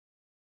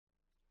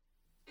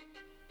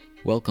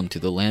Welcome to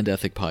the Land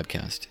Ethic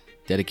Podcast,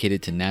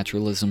 dedicated to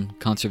naturalism,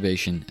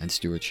 conservation, and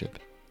stewardship.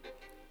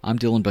 I'm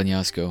Dylan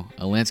Banyasco,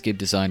 a landscape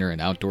designer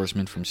and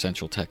outdoorsman from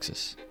Central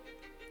Texas.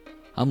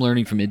 I'm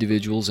learning from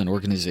individuals and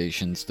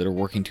organizations that are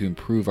working to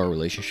improve our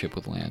relationship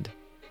with land.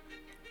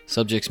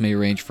 Subjects may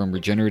range from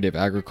regenerative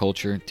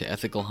agriculture to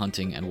ethical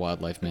hunting and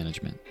wildlife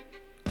management.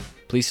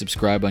 Please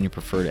subscribe on your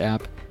preferred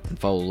app and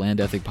follow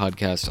Land Ethic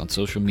Podcast on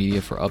social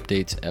media for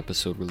updates,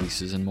 episode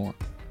releases, and more.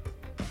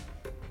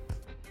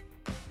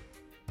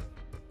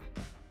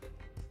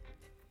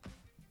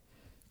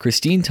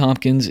 Christine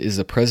Tompkins is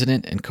the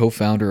president and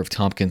co-founder of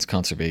Tompkins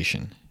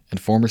Conservation and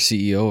former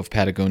CEO of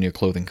Patagonia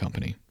Clothing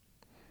Company.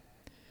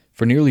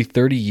 For nearly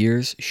 30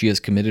 years, she has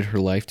committed her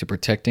life to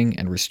protecting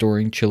and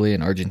restoring Chile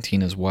and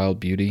Argentina's wild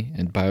beauty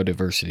and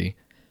biodiversity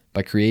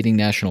by creating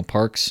national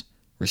parks,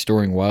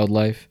 restoring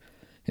wildlife,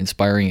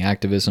 inspiring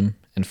activism,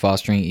 and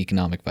fostering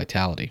economic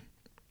vitality.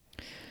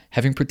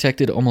 Having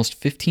protected almost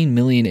 15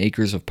 million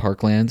acres of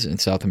parklands in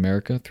South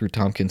America through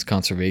Tompkins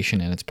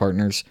Conservation and its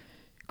partners,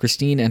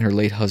 Christine and her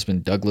late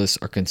husband Douglas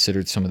are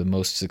considered some of the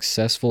most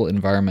successful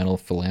environmental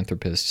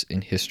philanthropists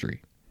in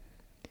history.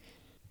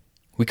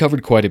 We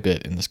covered quite a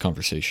bit in this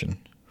conversation,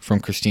 from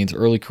Christine's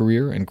early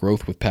career and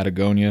growth with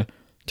Patagonia,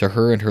 to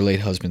her and her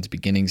late husband's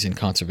beginnings in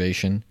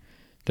conservation,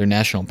 their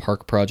national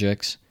park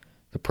projects,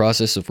 the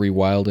process of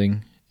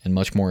rewilding, and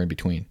much more in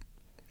between.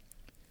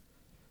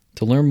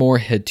 To learn more,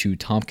 head to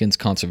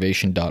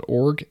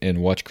tompkinsconservation.org and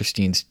watch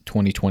Christine's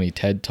 2020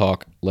 TED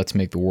Talk, Let's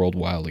Make the World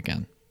Wild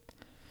Again.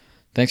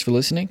 Thanks for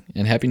listening,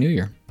 and Happy New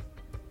Year.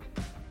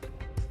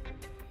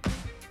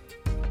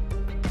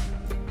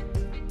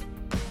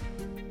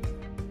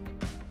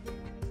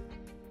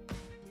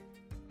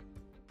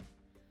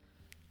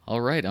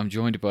 All right, I'm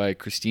joined by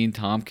Christine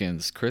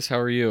Tompkins. Chris, how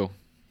are you?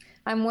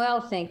 I'm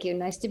well, thank you.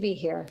 Nice to be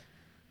here.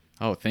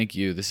 Oh, thank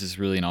you. This is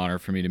really an honor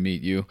for me to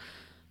meet you.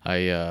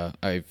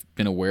 I've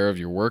been aware of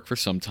your work for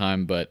some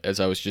time, but as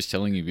I was just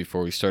telling you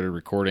before we started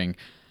recording,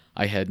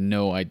 I had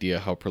no idea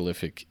how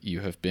prolific you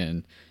have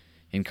been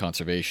in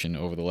conservation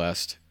over the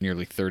last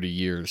nearly 30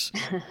 years.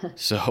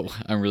 So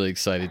I'm really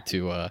excited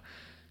to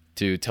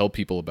tell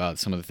people about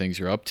some of the things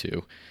you're up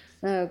to.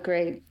 Oh,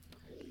 great.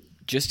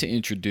 Just to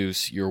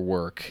introduce your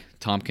work,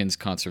 Tompkins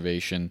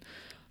Conservation,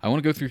 I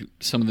want to go through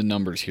some of the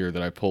numbers here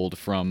that I pulled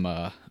from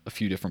a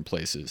few different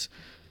places.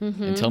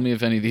 And tell me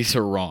if any of these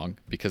are wrong,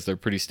 because they're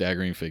pretty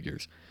staggering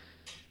figures.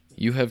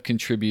 You have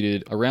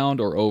contributed around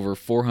or over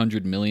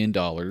 $400 million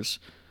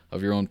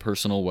of your own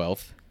personal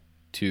wealth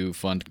to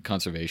fund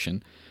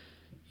conservation.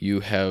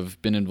 You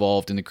have been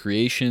involved in the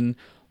creation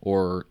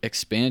or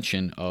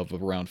expansion of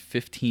around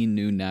 15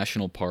 new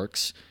national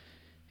parks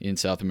in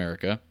South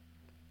America,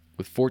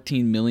 with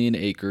 14 million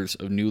acres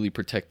of newly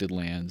protected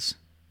lands,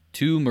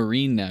 2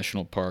 marine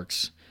national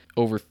parks,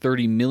 over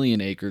 30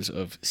 million acres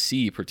of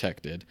sea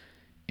protected,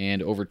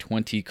 and over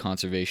 20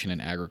 conservation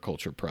and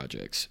agriculture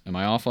projects. Am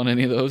I off on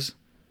any of those?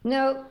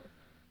 Nope,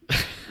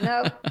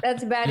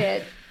 that's about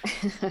it.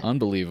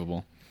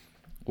 Unbelievable.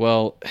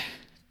 Well,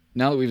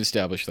 now that we've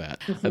established that,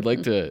 I'd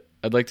like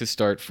to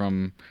start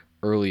from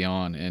early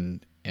on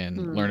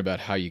and learn about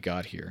how you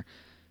got here.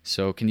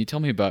 So, can you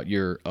tell me about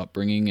your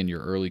upbringing and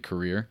your early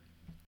career?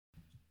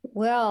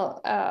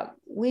 Well,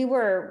 we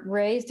were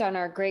raised on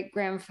our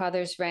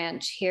great-grandfather's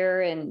ranch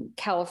here in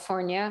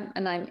California,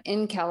 and I'm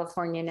in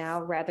California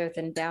now rather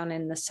than down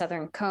in the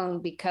Southern Cone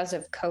because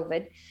of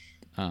COVID.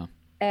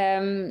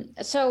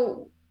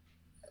 So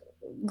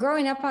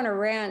growing up on a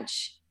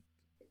ranch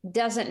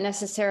doesn't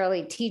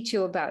necessarily teach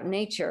you about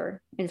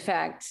nature. In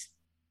fact,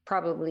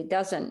 probably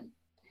doesn't,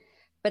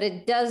 but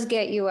it does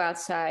get you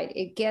outside.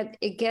 It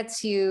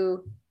gets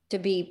you to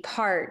be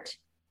part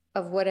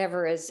of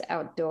whatever is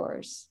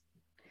outdoors.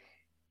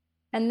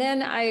 And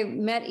then I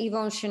met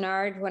Yvon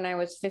Chouinard when I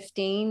was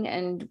 15,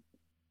 and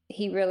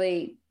he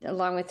really,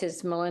 along with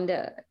his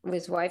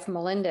wife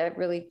Melinda,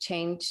 really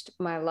changed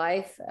my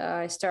life.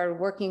 I started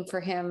working for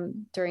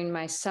him during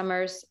my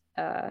summers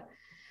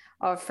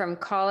from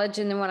college.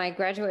 And then when I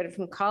graduated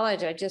from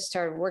college, I just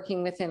started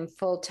working with him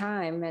full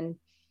time. And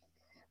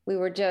we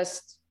were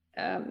just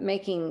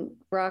making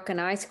rock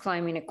and ice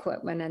climbing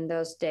equipment in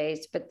those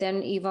days. But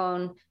then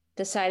Yvon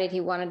decided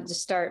he wanted to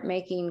start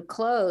making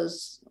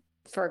clothes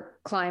for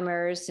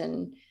climbers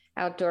and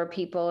outdoor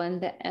people,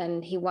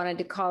 and he wanted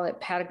to call it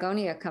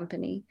Patagonia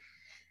Company.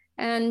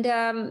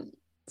 And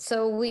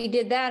so we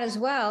did that as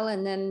well.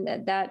 And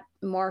then that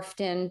morphed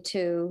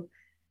into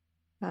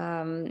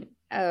a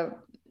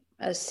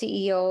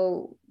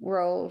CEO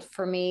role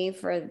for me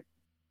for,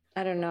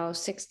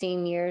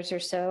 16 years or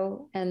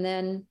so. And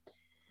then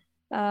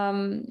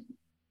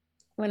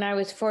when I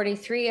was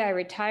 43, I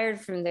retired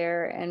from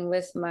there, and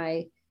with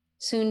my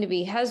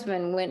soon-to-be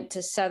husband went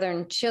to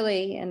southern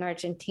Chile and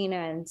Argentina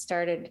and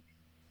started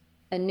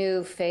a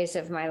new phase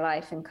of my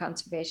life in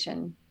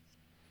conservation.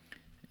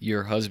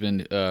 Your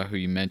husband, who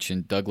you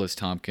mentioned, Douglas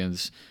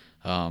Tompkins,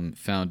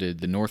 founded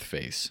the North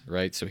Face,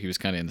 right? So he was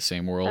kind of in the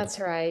same world.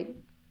 That's right.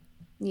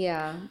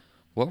 Yeah.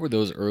 What were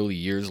those early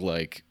years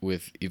like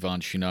with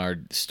Yvon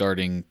Chouinard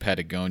starting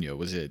Patagonia?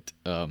 Was it?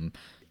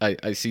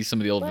 I see some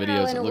of the old Well,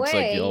 videos. in It a looks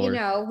like way,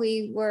 y'all were.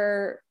 we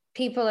were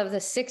people of the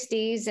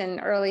 60s and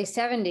early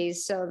 70s,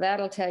 so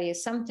that'll tell you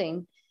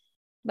something.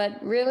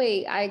 But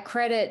really, I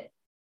credit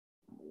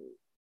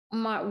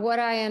what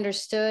I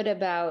understood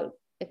about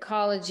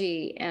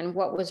ecology and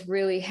what was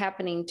really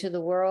happening to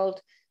the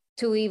world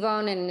to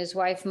Yvon and his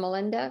wife,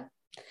 Melinda.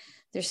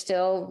 They're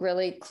still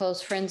really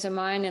close friends of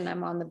mine, and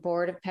I'm on the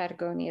board of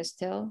Patagonia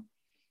still.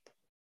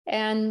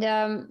 And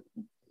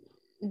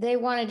they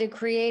wanted to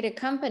create a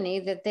company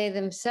that they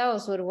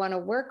themselves would want to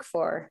work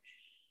for,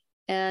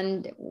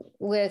 and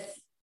with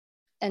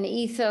an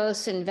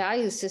ethos and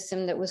value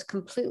system that was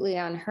completely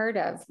unheard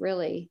of,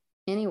 really,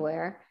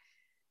 anywhere.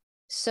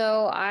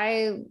 So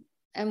I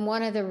am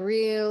one of the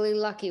really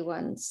lucky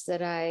ones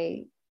that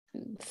I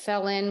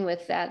fell in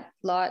with that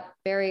lot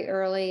very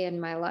early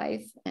in my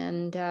life,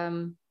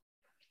 and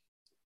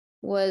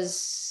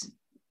was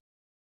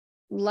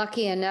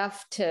lucky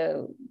enough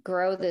to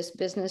grow this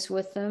business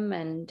with them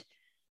and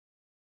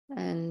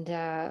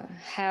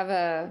have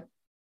a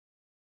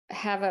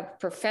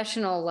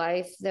professional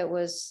life that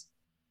was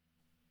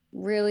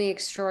really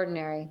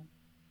extraordinary.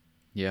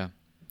 Yeah.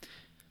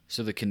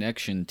 So the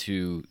connection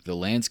to the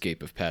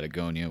landscape of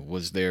Patagonia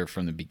was there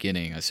from the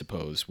beginning, I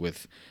suppose,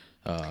 with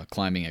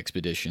climbing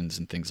expeditions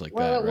and things like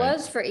Well, that, it right?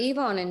 was for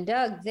Yvon and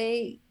Doug.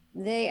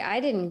 I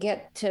didn't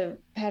get to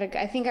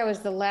Patagonia. I think I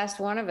was the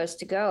last one of us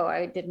to go.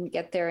 I didn't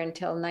get there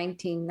until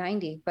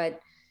 1990, but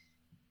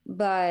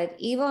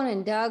Yvon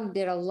and Doug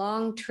did a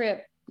long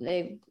trip.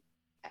 They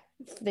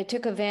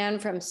took a van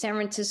from San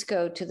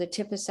Francisco to the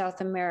tip of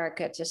South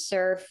America to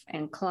surf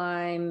and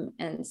climb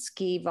and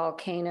ski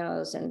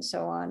volcanoes and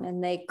so on.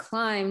 And they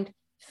climbed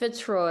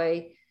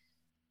Fitzroy,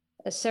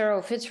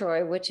 Cerro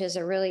Fitzroy, which is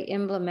a really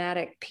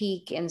emblematic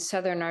peak in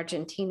southern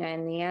Argentina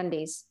in the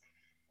Andes.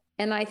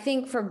 And I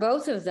think for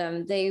both of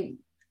them,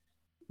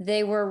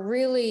 they were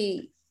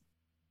really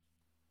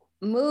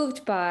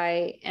moved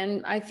by,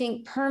 and I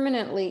think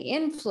permanently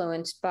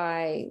influenced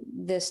by,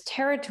 this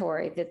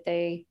territory that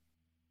they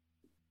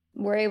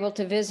were able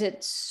to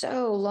visit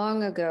so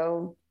long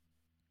ago.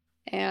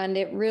 And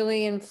it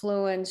really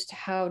influenced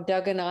how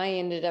Doug and I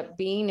ended up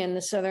being in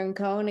the Southern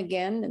Cone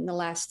again in the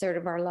last third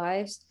of our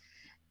lives.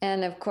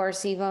 And of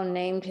course, Yvon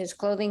named his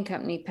clothing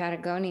company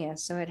Patagonia.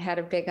 So it had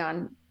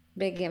a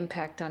big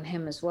impact on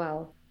him as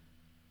well.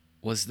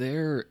 Was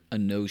there a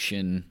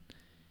notion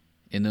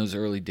in those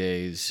early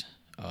days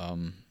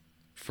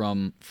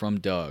from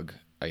Doug,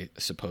 I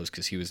suppose,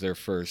 because he was there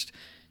first?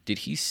 Did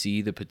he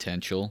see the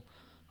potential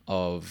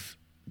of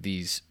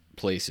these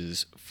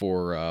places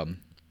for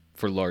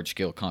large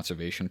scale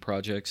conservation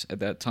projects at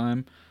that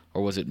time,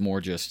 or was it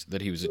more just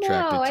that he was No,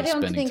 attracted I to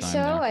don't spending think so.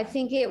 time there?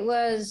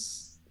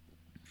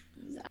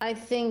 I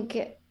think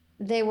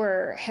they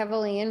were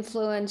heavily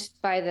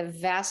influenced by the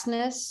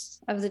vastness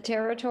of the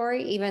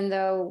territory, even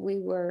though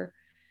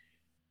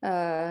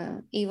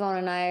Yvon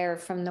and I are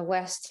from the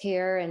West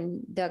here,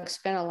 and Doug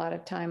spent a lot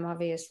of time,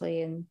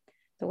 obviously, in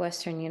the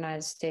Western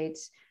United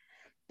States.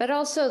 But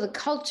also the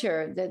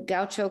culture, the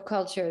gaucho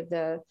culture,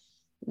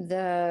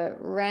 the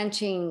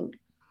ranching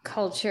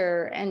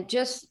culture, and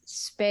just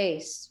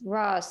space,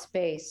 raw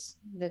space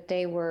that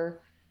they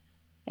were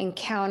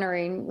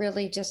encountering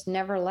really just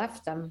never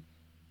left them.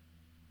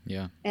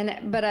 Yeah.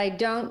 But I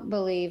don't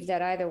believe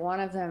that either one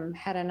of them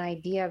had an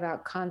idea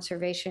about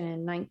conservation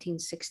in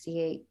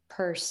 1968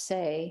 per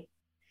se.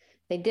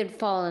 They did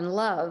fall in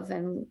love,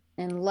 and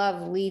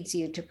love leads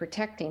you to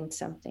protecting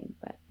something,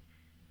 but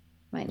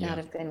might not Yeah.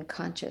 have been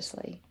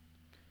consciously.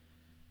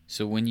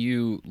 So when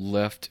you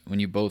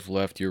both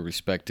left your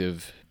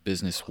respective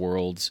business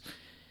worlds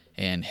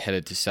and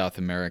headed to South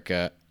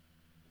America,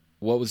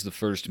 what was the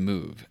first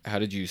move? How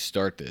did you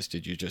start this?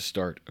 Did you just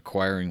start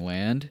acquiring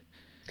land?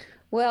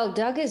 Well,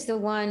 Doug is the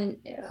one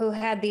who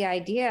had the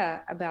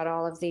idea about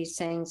all of these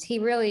things. He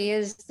really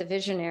is the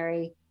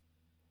visionary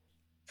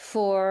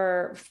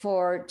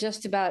for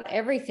just about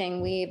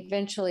everything we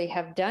eventually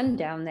have done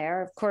down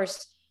there. Of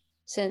course,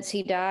 since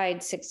he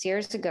died 6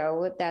 years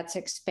ago, that's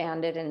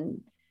expanded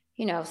and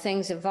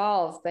things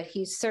evolve, but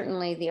he's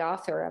certainly the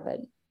author of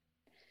it.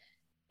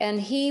 And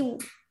he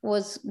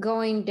was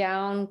going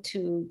down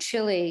to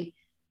Chile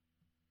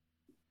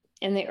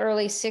in the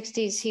early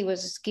 60s. He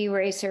was a ski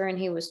racer and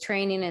he was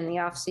training in the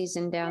off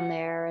season down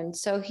there. And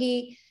so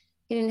he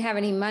didn't have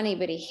any money,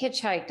 but he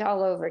hitchhiked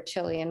all over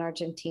Chile and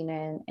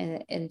Argentina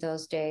in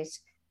those days.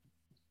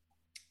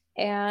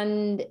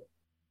 And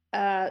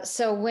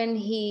so when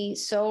he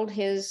sold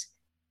his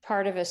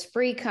part of a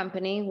spree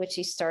company, which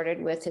he started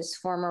with his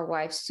former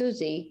wife,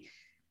 Susie,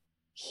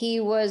 he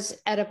was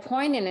at a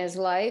point in his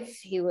life,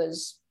 he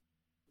was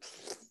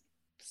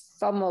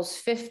almost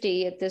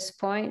 50 at this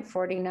point,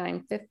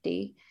 49,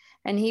 50.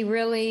 And he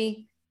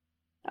really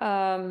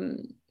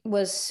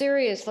was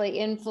seriously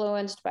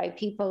influenced by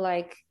people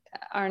like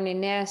Arne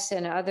Ness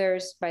and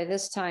others. By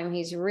this time,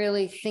 he's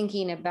really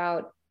thinking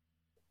about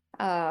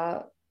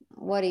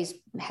what he's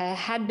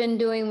had been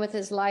doing with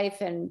his life,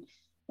 and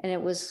and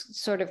it was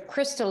sort of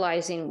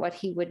crystallizing what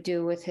he would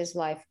do with his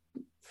life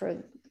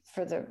for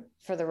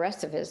the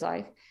rest of his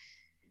life.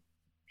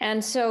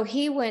 And so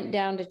he went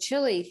down to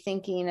Chile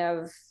thinking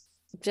of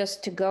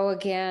just to go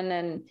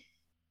again,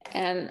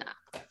 and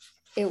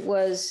it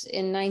was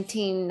in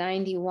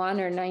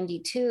 1991 or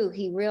 92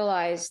 he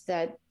realized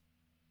that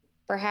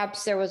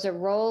perhaps there was a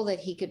role that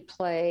he could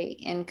play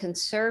in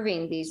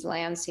conserving these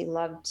lands he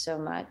loved so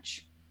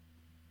much.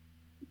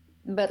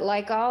 But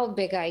like all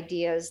big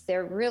ideas,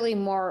 they're really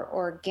more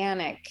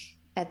organic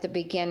at the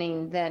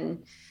beginning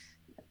than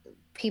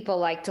people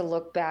like to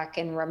look back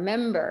and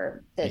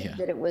remember that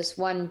it was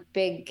one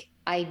big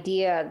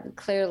idea,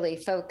 clearly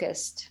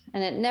focused,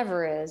 and it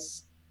never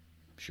is.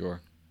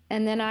 Sure.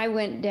 And then I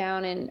went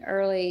down in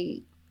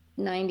early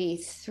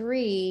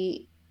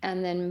 93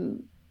 and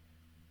then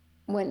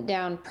went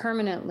down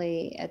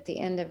permanently at the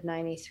end of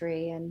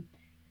 93. And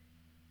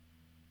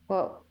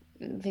well,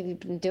 we've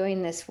been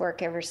doing this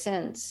work ever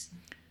since.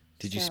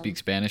 Did you speak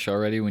Spanish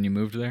already when you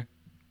moved there?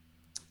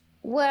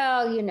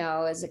 Well, you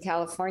know, as a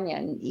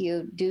Californian,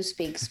 you do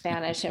speak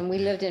Spanish. And we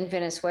lived in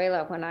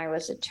Venezuela when I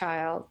was a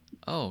child.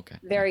 Oh, okay.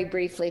 Very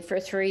briefly for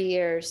 3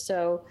 years.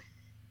 So,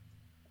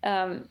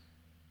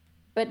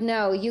 but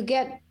no, you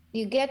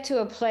get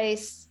to a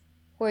place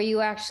where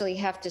you actually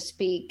have to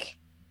speak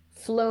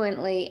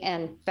fluently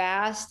and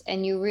fast,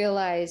 and you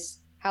realize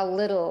how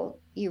little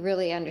you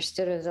really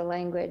understood of the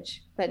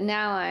language. But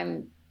now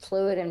I'm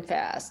fluid and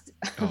fast.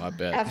 Oh, I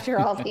bet. After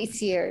all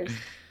these years.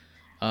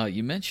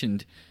 You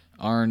mentioned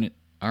Arne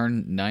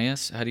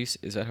Nayas. How do you?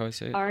 Is that how I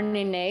say it? Arne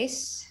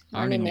Nayas.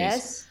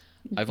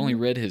 I've only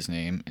read his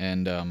name,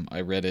 and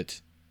I read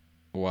it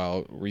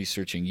while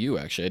researching you.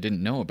 Actually, I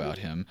didn't know about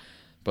him,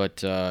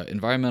 but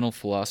environmental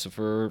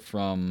philosopher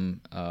from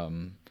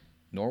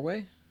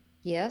Norway.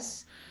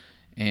 Yes.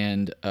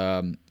 And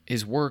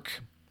his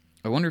work.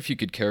 I wonder if you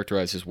could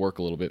characterize his work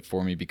a little bit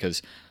for me,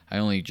 because I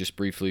only just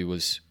briefly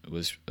was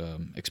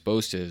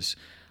exposed to his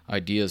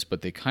ideas,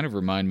 but they kind of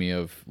remind me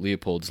of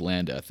Leopold's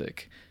land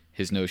ethic,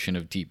 his notion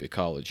of deep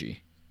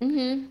ecology.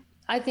 Mm-hmm.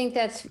 I think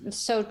that's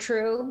so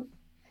true.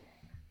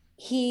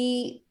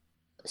 He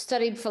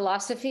studied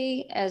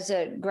philosophy as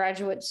a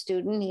graduate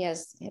student. He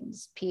has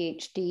his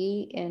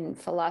PhD in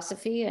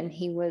philosophy, and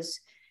he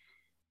was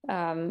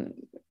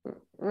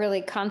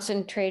really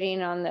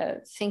concentrating on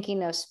the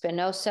thinking of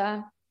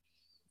Spinoza.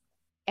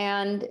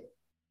 And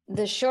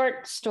the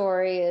short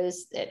story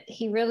is that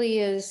he really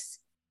is,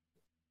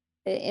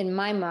 in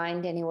my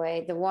mind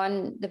anyway,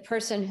 the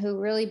person who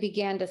really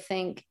began to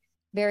think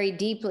very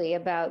deeply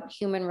about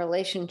human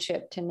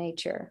relationship to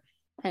nature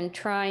and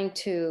trying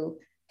to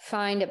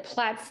find a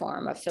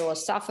platform, a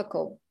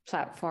philosophical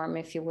platform,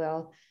 if you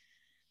will,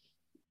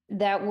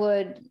 that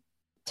would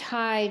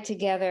tie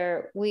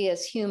together we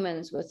as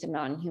humans with the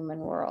non-human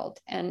world.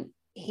 And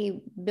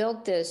he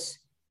built this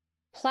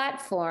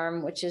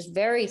platform, which is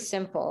very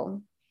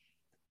simple.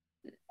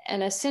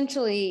 And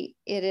essentially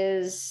it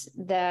is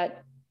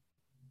that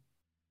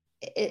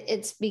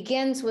it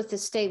begins with the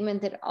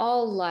statement that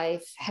all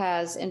life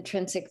has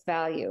intrinsic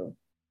value.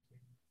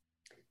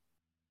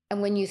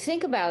 And when you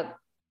think about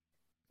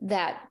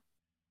that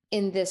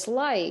in this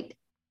light,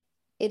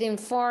 it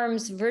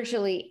informs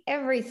virtually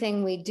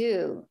everything we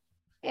do,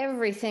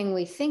 everything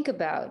we think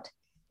about.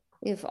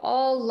 If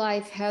all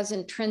life has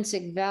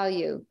intrinsic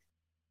value,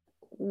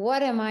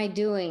 what am I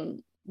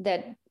doing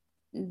that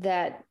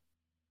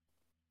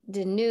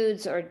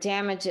denudes or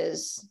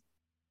damages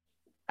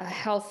a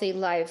healthy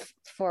life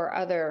for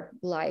other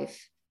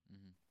life?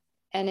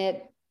 Mm-hmm.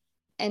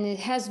 And it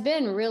has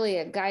been really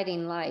a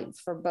guiding light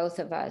for both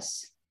of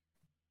us,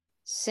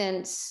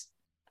 since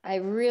I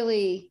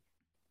really,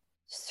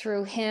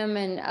 through him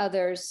and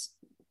others,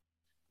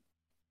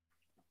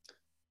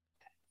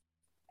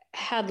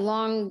 had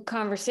long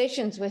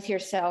conversations with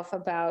yourself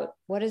about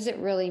what does it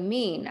really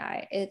mean.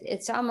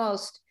 It's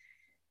almost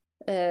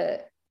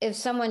if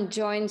someone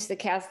joins the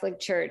Catholic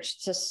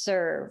Church to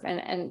serve,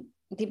 and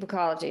deep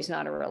ecology is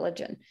not a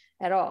religion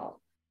at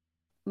all,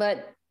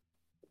 but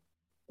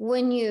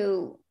when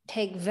you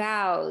take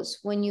vows,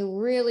 when you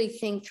really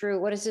think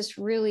through what does this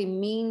really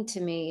mean to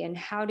me, and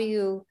how do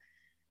you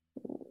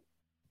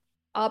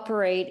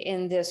operate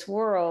in this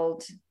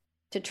world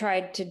to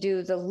try to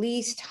do the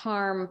least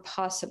harm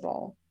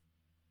possible,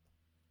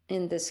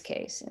 in this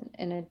case,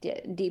 in a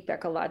deep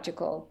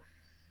ecological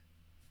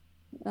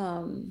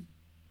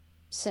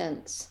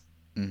sense,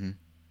 mm-hmm.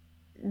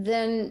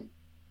 Then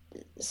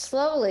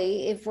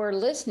slowly, if we're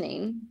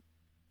listening,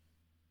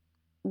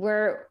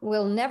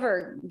 we'll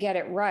never get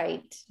it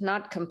right,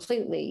 not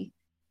completely,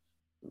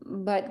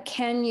 but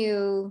can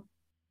you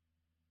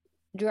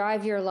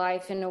drive your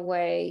life in a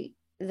way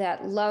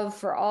that love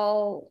for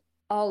all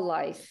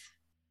life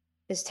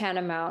is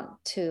tantamount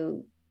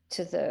to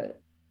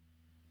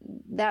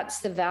that's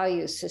the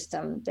value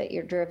system that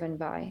you're driven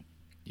by.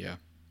 Yeah.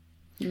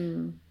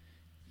 Mm.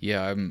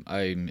 Yeah,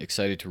 I'm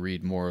excited to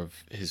read more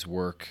of his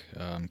work,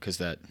 because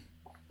that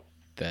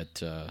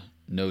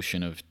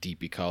notion of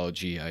deep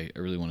ecology, I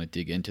really want to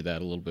dig into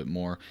that a little bit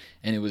more.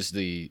 And it was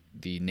the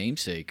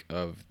namesake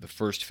of the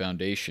first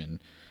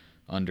foundation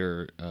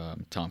under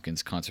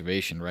Tompkins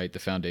Conservation, right? The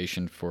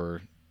Foundation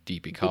for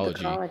Deep Deep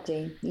Ecology.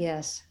 ecology,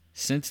 yes.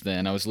 Since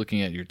then, I was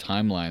looking at your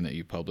timeline that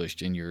you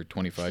published in your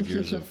 25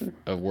 years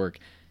of work,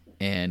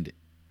 and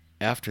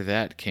after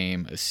that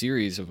came a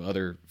series of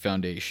other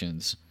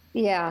foundations.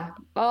 Yeah,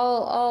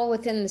 all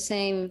within the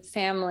same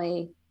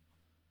family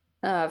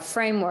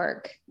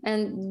framework.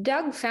 And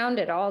Doug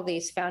founded all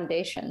these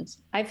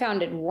foundations. I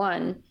founded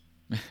one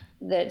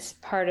that's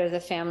part of the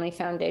family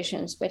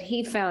foundations, but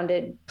he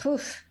founded,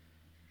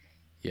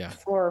 Yeah.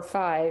 4 or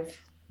 5.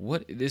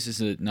 This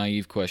is a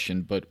naive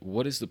question, but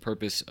what is the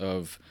purpose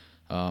of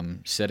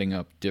setting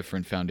up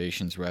different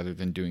foundations rather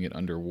than doing it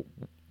under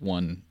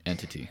one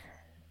entity?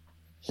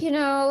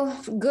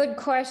 Good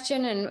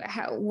question. And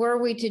were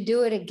we to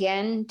do it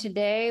again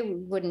today, we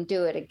wouldn't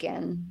do it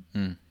again.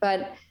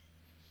 But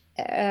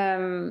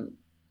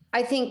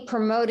I think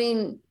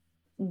promoting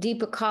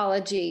deep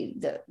ecology,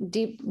 the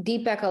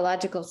deep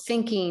ecological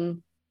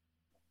thinking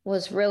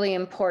was really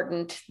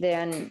important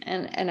then,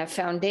 and a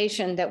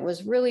foundation that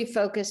was really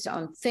focused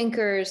on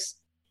thinkers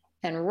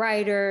and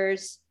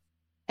writers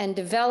and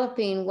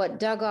developing what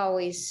Doug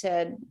always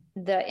said,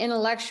 the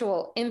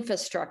intellectual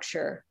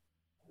infrastructure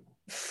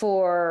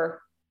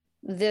for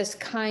this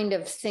kind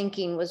of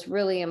thinking was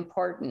really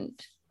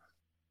important.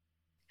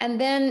 And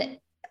then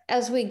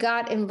as we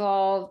got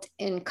involved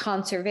in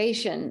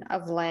conservation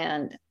of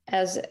land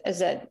as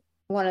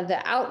one of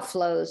the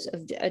outflows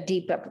of a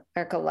deep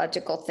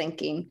ecological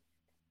thinking,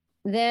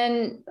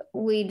 then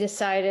we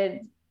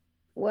decided,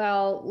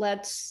 well,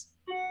 let's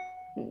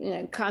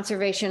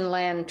conservation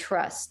land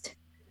trust.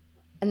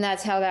 And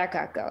that's how that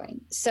got going.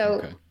 So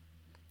okay.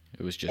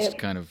 It was just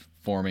kind of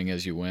forming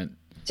as you went.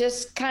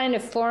 Just kind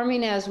of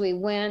forming as we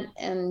went.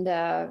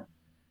 And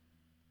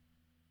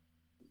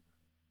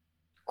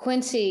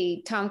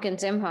Quincy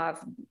Tompkins Imhoff,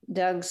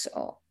 Doug's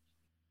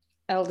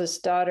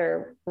eldest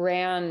daughter,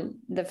 ran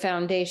the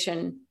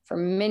foundation for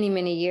many,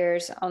 many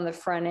years on the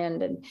front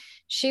end. And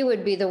she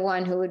would be the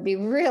one who would be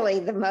really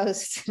the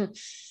most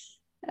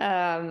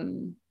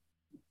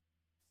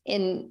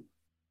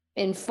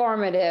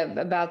informative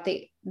about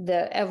the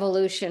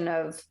evolution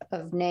of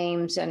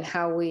names and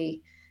how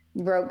we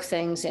broke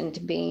things into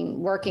being,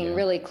 working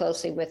really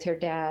closely with her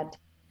dad.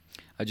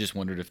 I just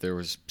wondered if there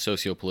was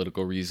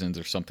socio-political reasons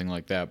or something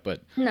like that,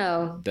 but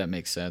no, that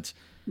makes sense.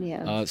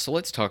 Yeah. So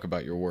let's talk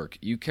about your work.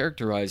 You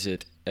characterize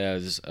it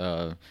as,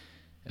 at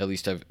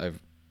least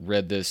I've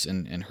read this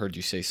and heard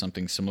you say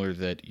something similar,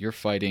 that you're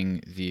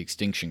fighting the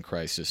extinction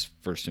crisis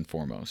first and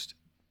foremost.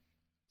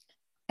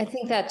 I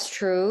think that's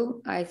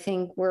true. I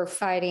think we're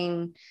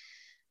fighting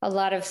a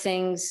lot of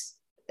things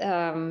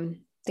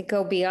that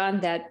go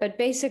beyond that. But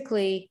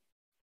basically,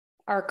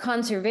 our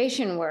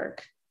conservation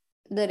work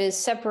that is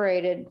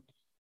separated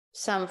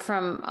some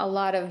from a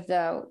lot of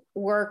the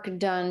work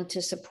done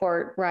to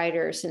support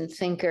writers and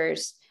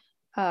thinkers,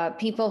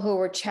 people who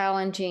were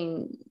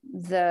challenging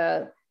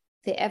the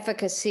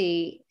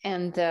efficacy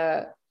and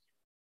the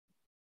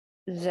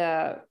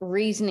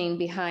reasoning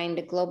behind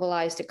a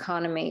globalized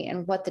economy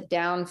and what the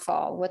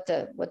downfall, what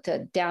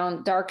the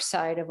dark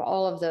side of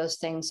all of those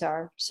things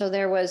are. So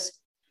there was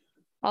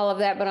all of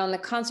that. But on the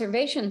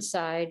conservation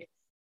side,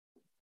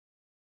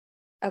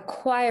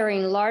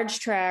 acquiring large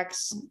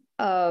tracts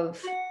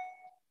of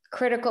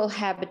critical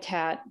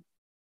habitat,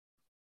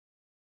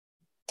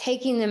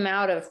 taking them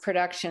out of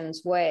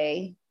production's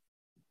way,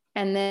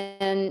 and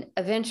then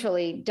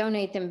eventually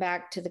donate them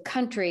back to the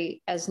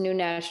country as new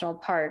national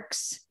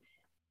parks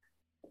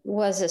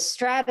was a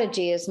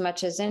strategy as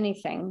much as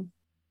anything,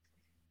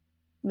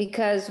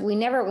 because we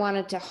never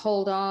wanted to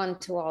hold on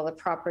to all the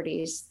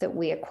properties that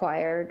we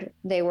acquired.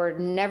 They were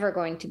never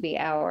going to be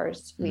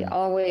ours. We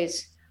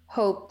always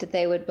hoped that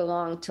they would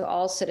belong to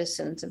all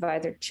citizens of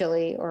either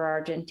Chile or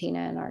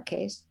Argentina in our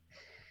case.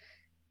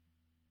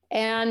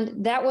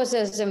 And that was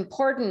as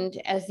important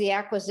as the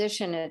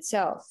acquisition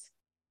itself,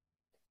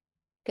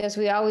 because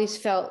we always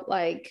felt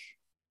like,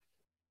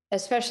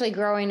 especially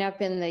growing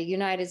up in the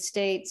United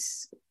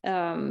States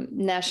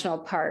national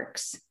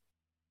parks,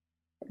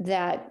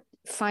 that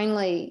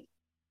finally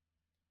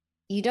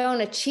you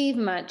don't achieve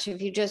much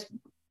if you just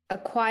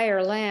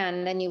acquire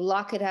land, then you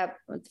lock it up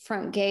with the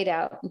front gate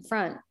out in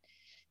front.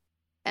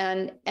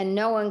 And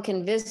no one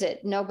can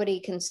visit.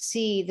 Nobody can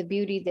see the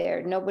beauty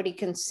there. Nobody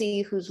can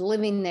see who's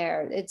living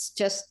there. It's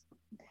just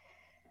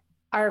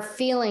our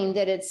feeling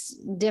that it's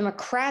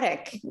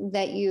democratic,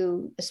 that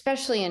you,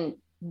 especially in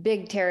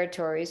big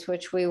territories,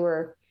 which we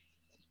were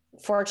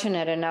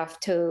fortunate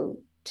enough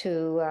to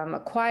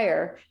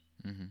acquire,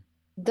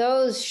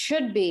 those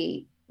should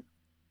be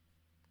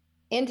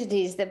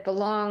entities that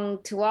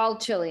belong to all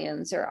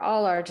Chileans or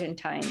all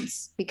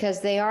Argentines,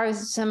 because they are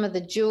some of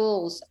the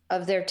jewels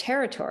of their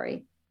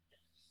territory.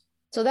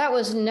 So that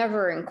was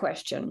never in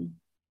question.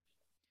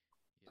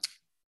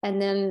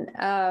 And then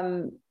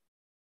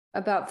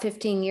about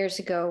 15 years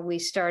ago, we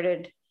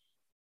started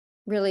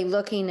really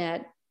looking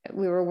at,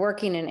 we were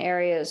working in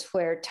areas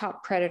where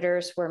top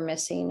predators were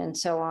missing and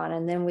so on.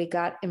 And then we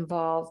got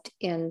involved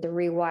in the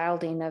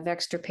rewilding of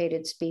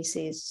extirpated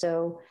species.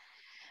 So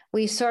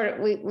we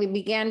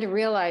began to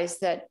realize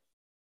that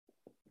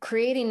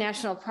creating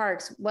national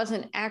parks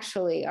wasn't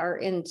actually our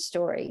end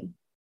story.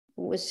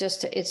 It's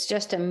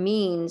just a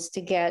means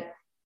to get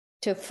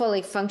to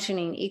fully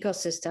functioning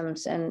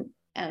ecosystems,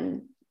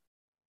 and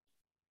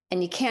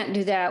you can't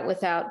do that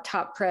without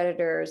top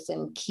predators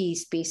and key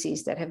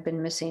species that have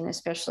been missing,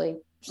 especially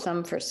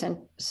some for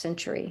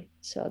century.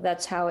 So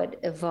that's how it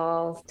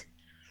evolved.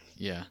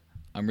 Yeah,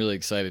 I'm really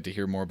excited to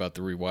hear more about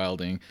the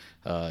rewilding.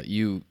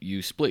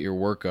 You split your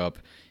work up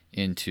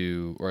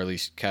into, or at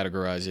least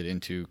categorize it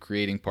into,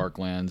 creating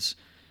parklands,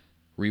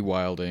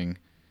 rewilding,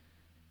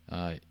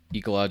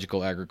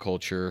 ecological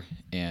agriculture,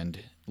 and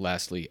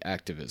lastly,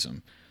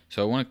 activism.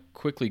 So I want to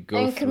quickly go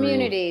and through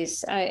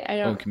communities. I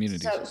don't.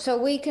 Communities.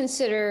 So we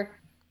consider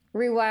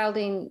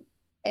rewilding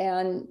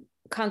and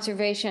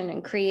conservation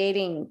and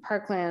creating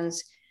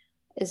parklands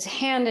is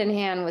hand in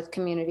hand with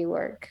community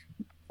work.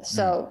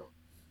 So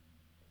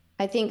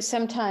I think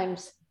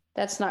sometimes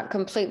that's not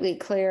completely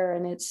clear,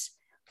 and it's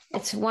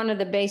one of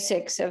the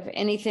basics of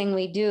anything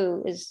we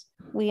do is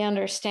we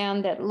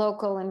understand that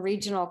local and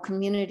regional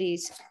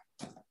communities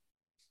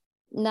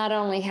not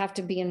only have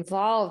to be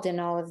involved in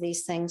all of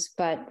these things,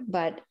 but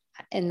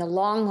in the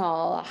long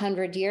haul,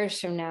 100 years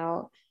from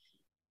now,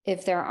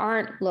 if there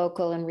aren't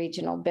local and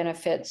regional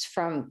benefits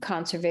from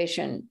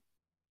conservation,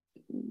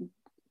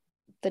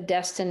 the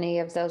destiny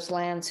of those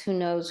lands, who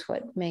knows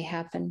what may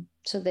happen.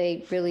 So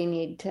they really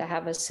need to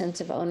have a sense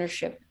of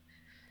ownership.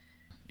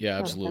 Yeah,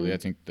 absolutely. I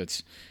think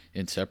that's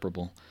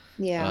inseparable.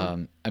 Yeah.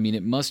 I mean,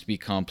 it must be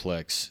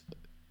complex.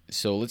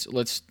 So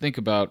let's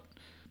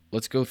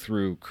go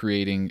through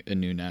creating a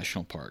new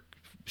national park.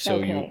 So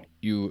Okay.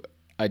 you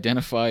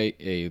identify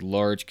a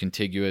large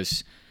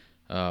contiguous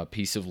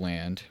piece of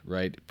land,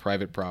 right?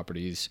 Private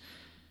properties,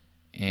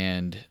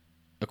 and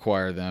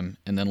acquire them.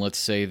 And then let's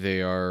say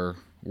they are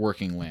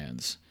working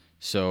lands.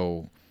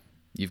 So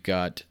you've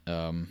got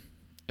a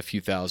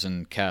few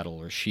thousand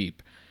cattle or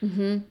sheep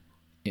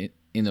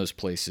in those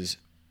places.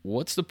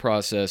 What's the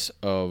process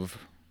of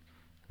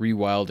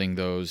rewilding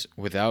those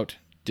without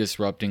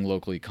disrupting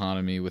local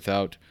economy,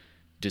 without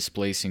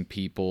displacing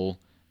people?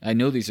 I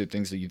know these are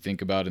things that you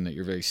think about and that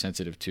you're very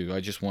sensitive to. I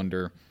just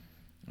wonder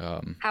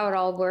how it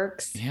all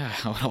works. Yeah,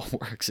 how it all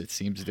works. It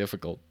seems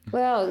difficult.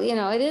 Well,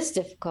 it is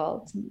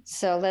difficult.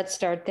 So let's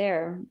start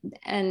there.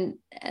 And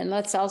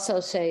let's also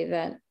say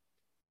that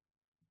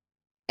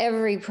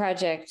every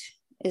project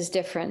is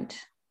different.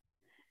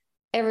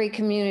 Every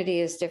community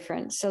is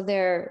different. So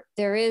there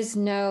is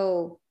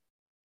no,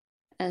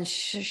 and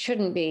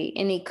shouldn't be,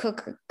 any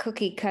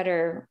cookie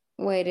cutter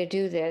way to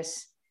do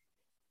this.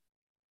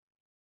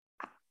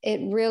 It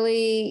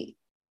really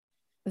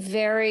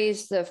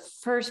varies. The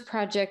first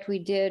project we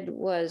did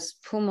was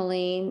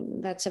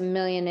Pumalin. That's 1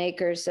 million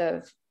acres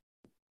of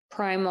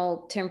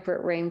primal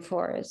temperate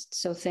rainforest.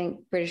 So think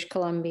British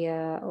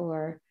Columbia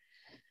or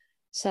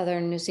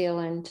southern New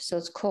Zealand. So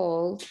it's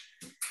cold.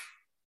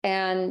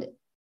 And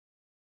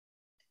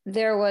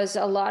there was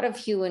a lot of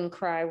hue and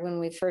cry when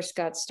we first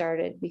got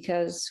started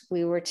because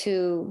we were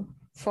two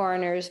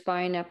foreigners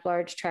buying up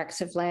large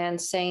tracts of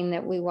land, saying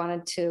that we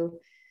wanted to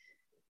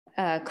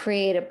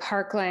create a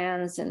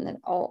parklands and that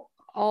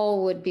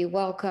all would be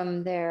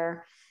welcome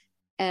there.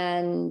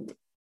 And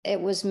it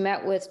was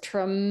met with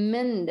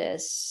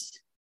tremendous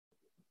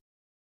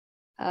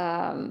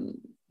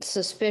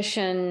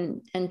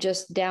suspicion and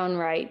just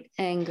downright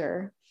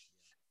anger.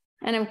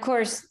 And of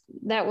course,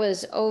 that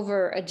was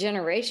over a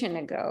generation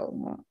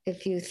ago.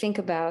 If you think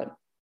about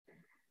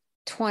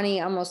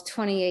almost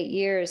 28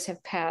 years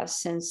have passed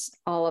since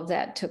all of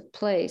that took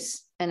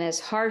place. And as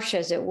harsh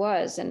as it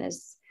was, and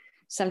as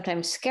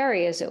sometimes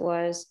scary as it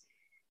was,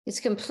 it's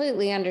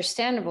completely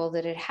understandable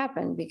that it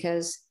happened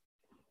because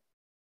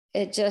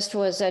it just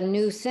was a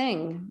new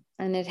thing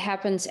and it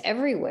happens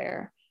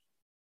everywhere.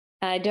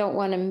 I don't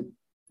want to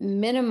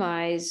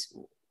minimize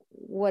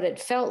what it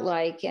felt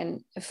like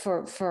and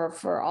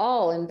for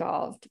all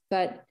involved,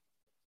 but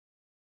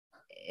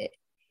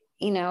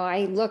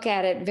I look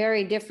at it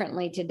very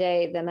differently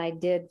today than I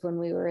did when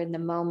we were in the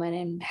moment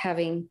and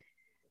having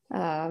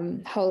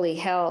holy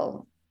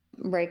hell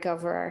break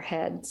over our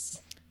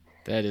heads.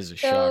 That is a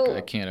shock.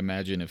 I can't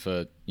imagine if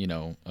a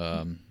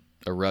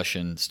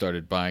Russian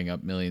started buying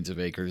up millions of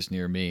acres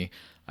near me.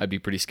 I'd be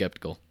pretty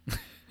skeptical.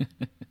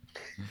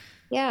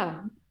 Yeah.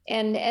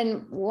 And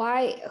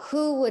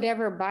who would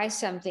ever buy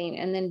something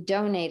and then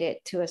donate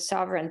it to a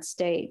sovereign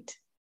state?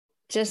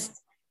 Just,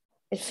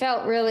 it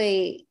felt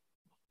really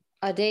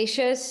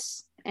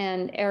audacious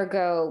and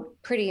ergo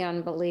pretty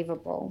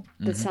unbelievable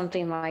that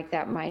something like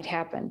that might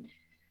happen.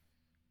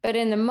 But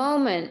in the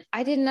moment,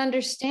 I didn't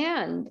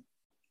understand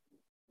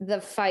the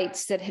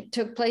fights that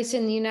took place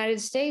in the United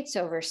States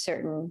over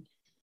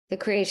the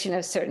creation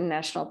of certain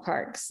national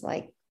parks,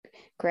 like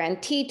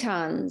Grand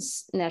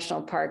Tetons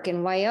National Park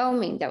in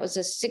Wyoming. That was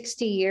a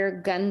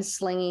 60-year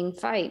gunslinging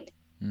fight.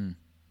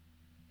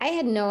 I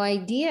had no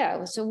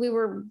idea. So we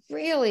were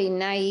really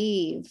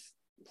naive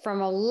from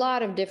a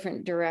lot of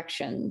different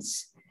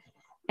directions.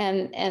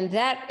 And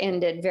that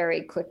ended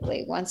very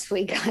quickly once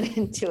we got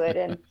into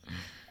it.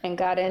 and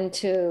got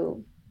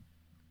into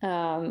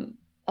a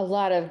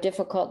lot of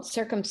difficult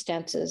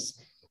circumstances.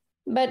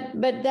 But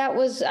that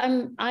was,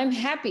 I'm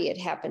happy it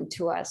happened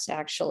to us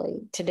actually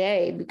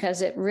today,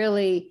 because it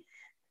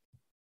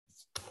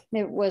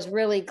was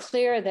really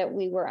clear that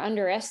we were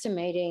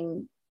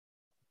underestimating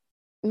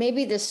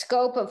maybe the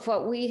scope of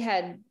what we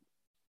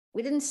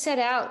didn't set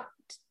out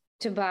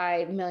to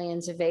buy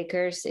millions of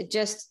acres. It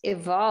just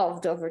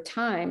evolved over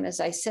time. As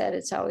I said,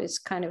 it's always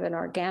kind of an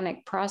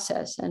organic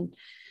process,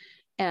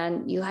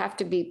 and you have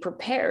to be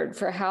prepared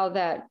for how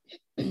that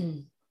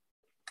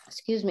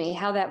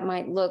how that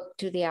might look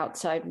to the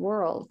outside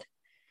world,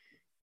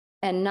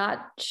 and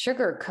not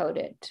sugarcoat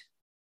it.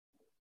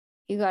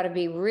 You got to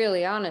be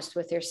really honest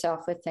with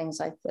yourself with things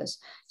like this.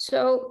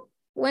 So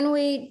when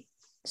we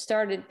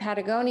started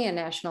Patagonia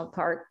National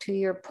Park, to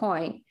your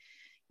point,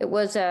 it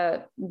was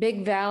a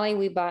big valley.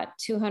 We bought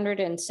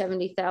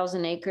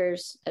 270,000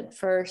 acres at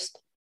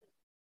first.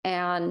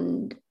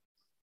 And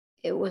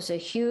it was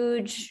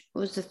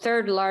the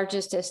third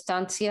largest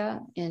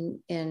estancia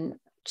in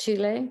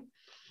Chile.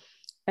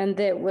 And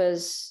it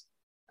was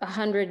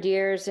 100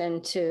 years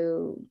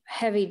into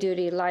heavy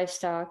duty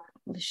livestock,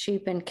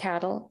 sheep and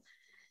cattle.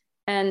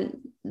 And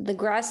the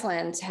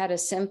grasslands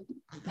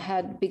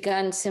had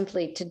begun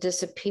simply to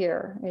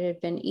disappear. It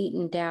had been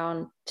eaten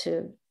down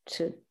to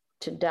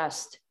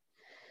dust.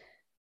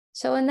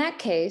 So in that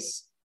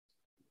case,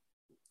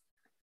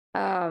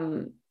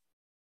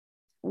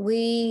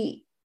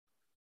 we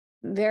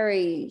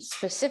very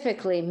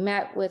specifically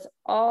met with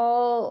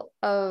all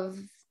of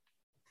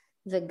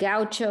the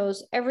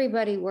gauchos,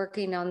 everybody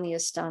working on the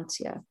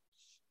estancia,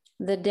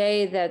 the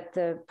day that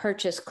the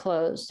purchase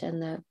closed,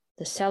 and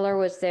the seller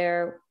was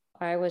there,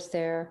 I was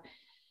there.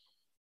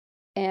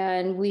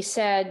 And we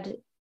said,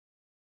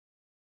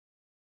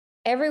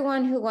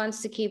 everyone who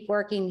wants to keep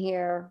working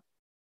here,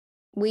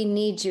 we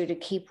need you to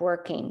keep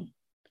working.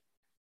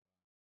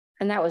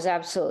 And that was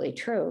absolutely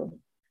true.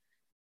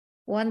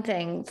 One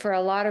thing, for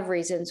a lot of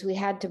reasons, we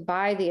had to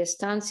buy the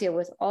estancia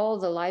with all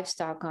the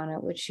livestock on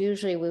it, which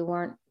usually we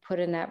weren't put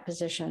in that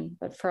position.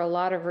 But for a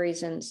lot of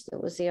reasons,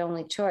 it was the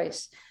only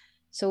choice.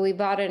 So we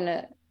bought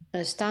an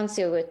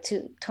estancia with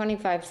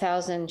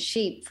 25,000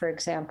 sheep, for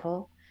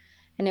example,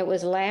 and it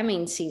was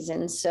lambing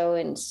season. So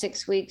in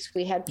 6 weeks,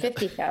 we had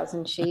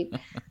 50,000 sheep.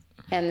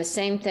 And the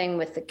same thing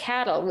with the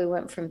cattle. We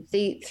went from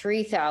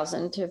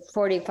 3,000 to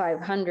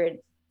 4,500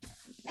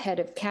 head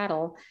of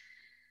cattle.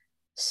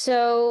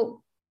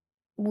 So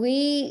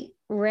we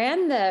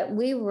ran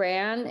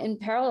in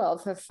parallel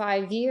for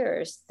 5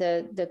 years,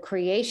 the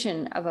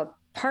creation of a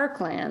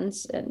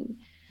parklands,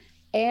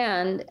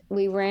 and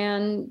we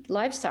ran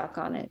livestock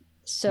on it.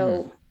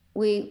 So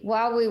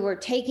while we were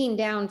taking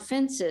down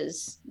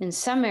fences in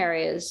some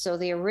areas so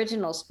the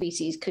original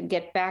species could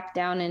get back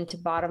down into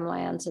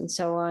bottomlands and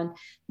so on,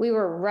 we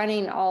were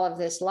running all of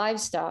this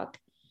livestock.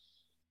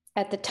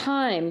 At the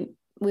time,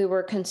 we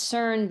were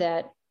concerned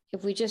that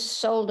if we just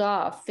sold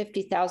off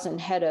 50,000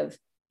 head of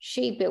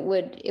sheep, it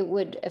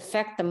would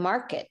affect the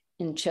market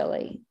in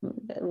Chile.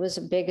 It was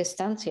a big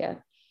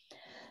estancia.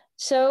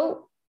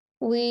 So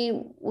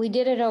we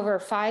did it over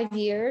 5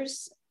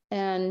 years.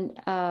 And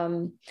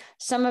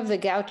some of the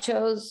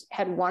gauchos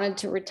had wanted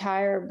to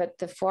retire, but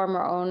the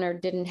former owner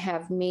didn't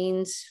have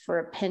means for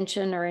a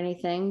pension or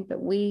anything.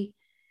 But we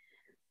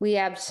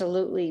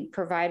absolutely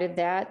provided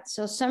that.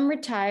 So some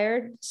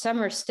retired,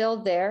 some are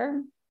still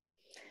there.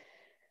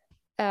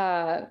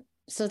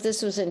 So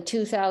this was in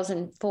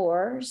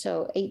 2004,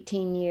 so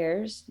 18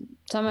 years.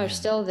 Some are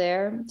still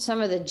there.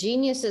 Some of the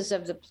geniuses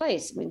of the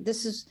place. I mean,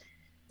 this is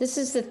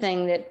the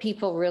thing that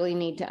people really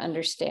need to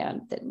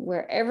understand, that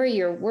wherever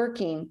you're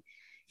working,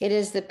 it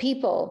is the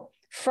people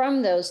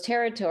from those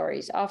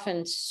territories,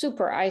 often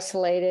super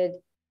isolated,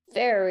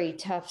 very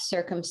tough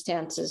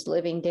circumstances,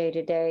 living day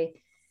to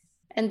day.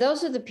 And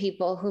those are the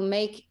people who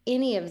make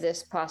any of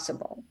this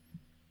possible.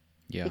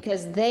 Yeah.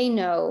 Because they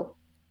know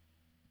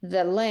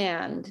the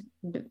land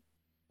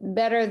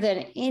better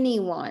than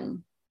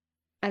anyone.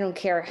 I don't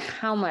care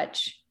how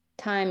much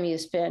time you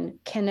spend,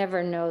 can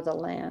never know the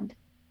land.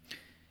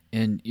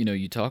 And,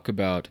 you talk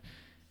about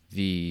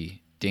the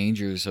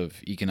dangers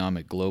of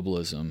economic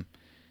globalism.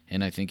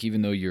 And I think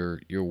even though your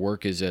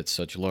work is at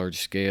such large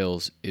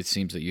scales, it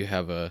seems that you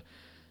have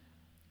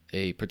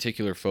a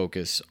particular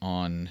focus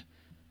on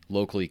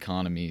local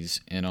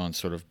economies and on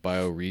sort of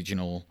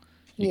bioregional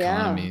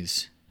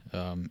economies,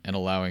 and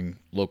allowing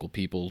local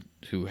people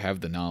who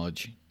have the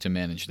knowledge to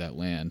manage that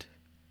land.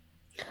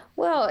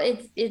 Well,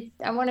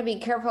 I want to be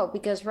careful,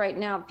 because right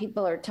now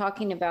people are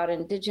talking about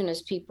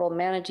indigenous people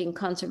managing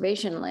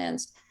conservation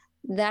lands.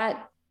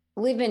 That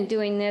we've been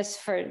doing this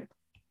for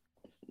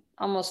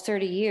almost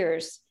 30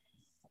 years.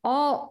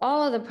 All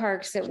of the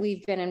parks that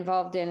we've been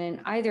involved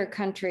in either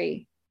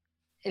country,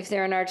 if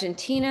they're in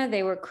Argentina,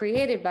 they were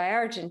created by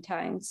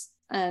Argentines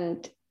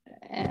and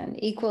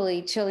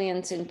equally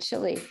Chileans in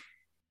Chile.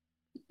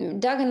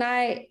 Doug and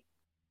I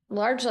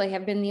largely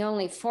have been the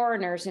only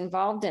foreigners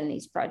involved in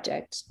these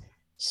projects.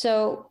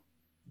 So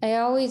I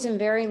always am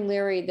very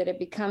leery that it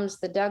becomes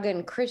the Doug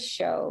and Chris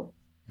show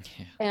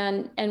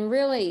Yeah. And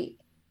really,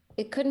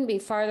 it couldn't be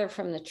farther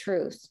from the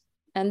truth.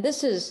 And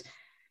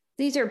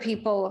these are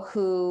people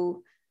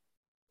who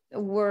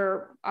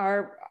were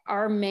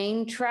our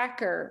main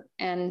tracker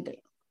and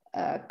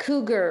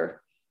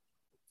cougar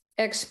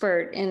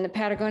expert in the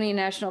Patagonia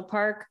National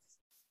Park,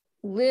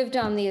 lived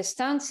on the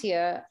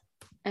estancia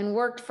and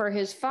worked for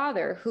his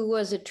father, who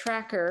was a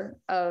tracker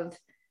of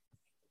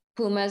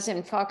pumas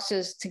and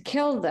foxes to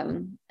kill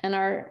them. And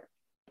our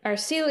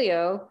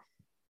Arcelio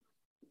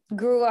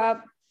grew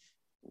up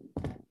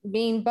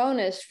being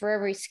bonused for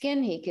every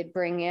skin he could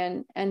bring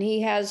in. And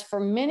he has for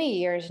many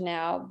years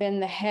now been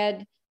the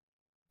head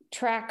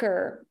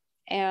tracker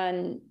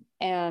and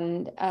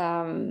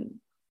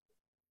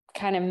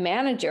kind of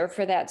manager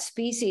for that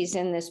species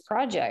in this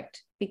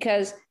project,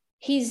 because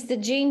he's the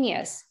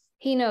genius.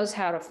 He knows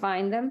how to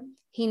find them.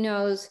 He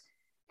knows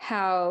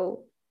how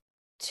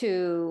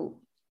to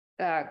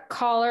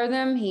collar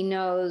them. He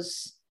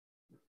knows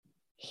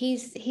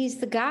he's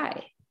the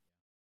guy.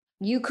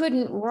 You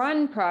couldn't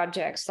run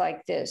projects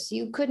like this.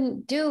 You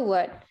couldn't do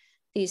what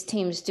these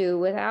teams do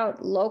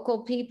without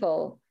local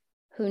people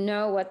who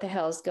know what the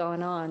hell's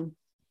going on.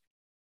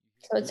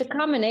 So it's a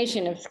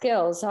combination of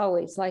skills,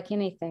 always, like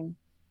anything.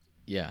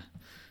 Yeah.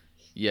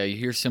 Yeah, you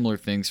hear similar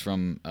things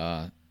from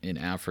in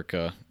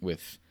Africa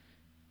with,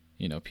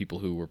 people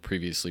who were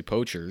previously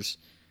poachers.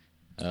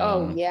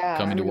 Oh yeah,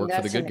 coming to work for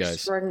the that's good an guys.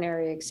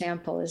 extraordinary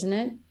example, isn't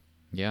it?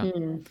 Yeah.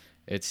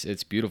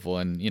 It's beautiful,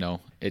 and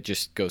it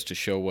just goes to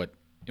show what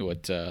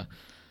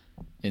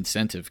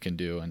incentive can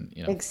do, and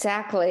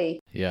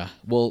Exactly. Yeah.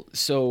 Well,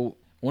 so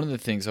one of the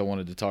things I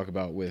wanted to talk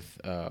about with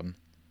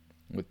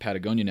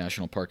Patagonia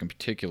National Park in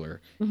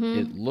particular,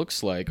 it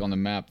looks like on the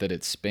map that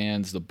it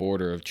spans the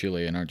border of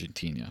Chile and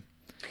Argentina.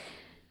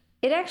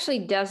 It actually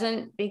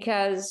doesn't,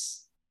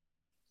 because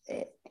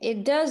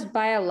it does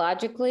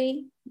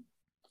biologically,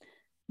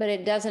 but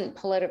it doesn't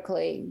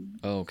politically.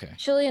 Oh, okay.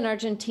 Chile and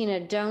Argentina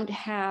don't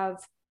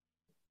have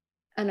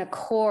an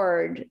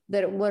accord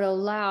that would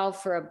allow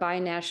for a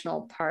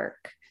binational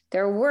park.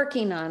 They're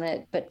working on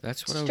it, but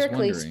That's what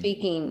strictly I was wondering.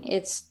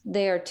 speaking,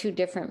 they are two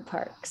different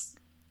parks.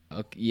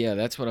 Okay, yeah,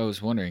 that's what I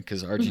was wondering,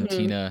 because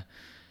Argentina,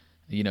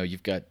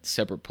 you've got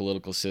separate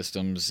political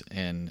systems,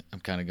 and I'm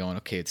kind of going,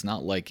 okay, it's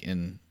not like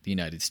in the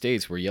United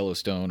States where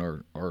Yellowstone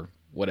or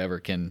whatever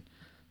can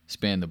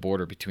span the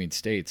border between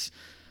states.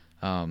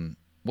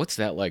 What's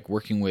that like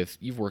working with?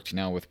 You've worked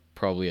now with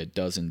probably a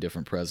dozen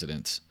different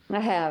presidents.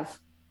 I have.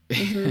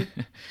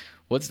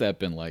 What's that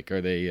been like? Are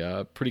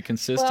they pretty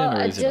consistent,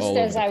 or is it just all over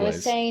as the I place?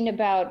 was saying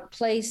about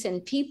place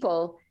and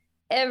people,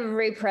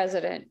 every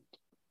president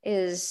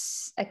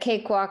is a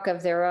cakewalk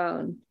of their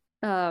own.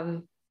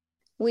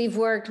 We've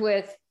worked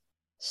with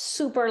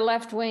super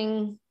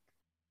left-wing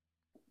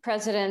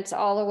presidents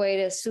all the way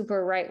to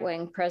super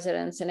right-wing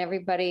presidents and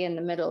everybody in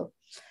the middle.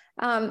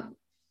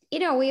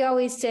 We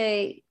always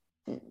say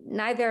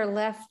neither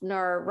left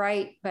nor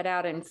right, but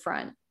out in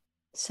front.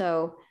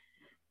 So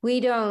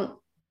we don't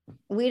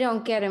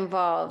get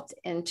involved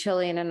in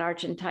Chilean and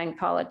Argentine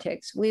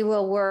politics. We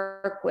will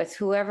work with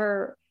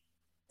whoever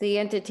the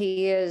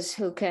entity is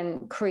who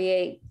can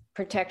create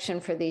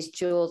protection for these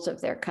jewels of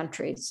their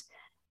countries.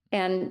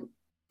 And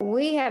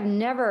we have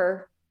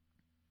never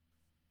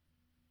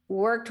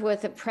worked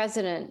with a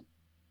president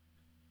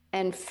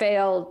and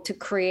failed to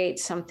create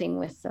something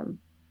with them.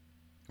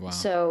 Wow.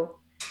 So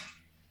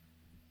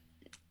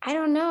I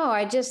don't know.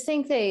 I just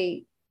think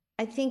I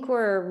think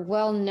we're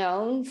well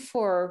known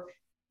for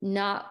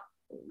not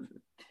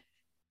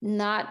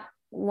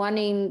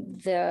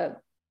wanting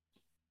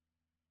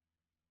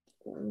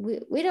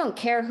we don't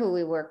care who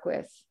we work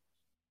with.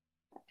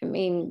 I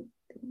mean,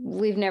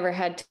 we've never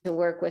had to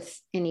work with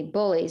any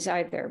bullies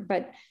either,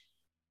 but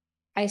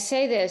I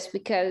say this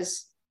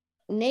because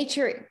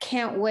nature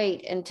can't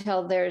wait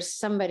until there's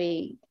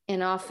somebody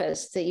in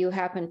office that you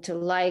happen to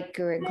like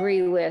or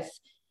agree with.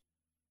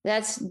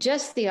 That's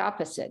just the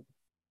opposite.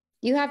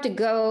 You have to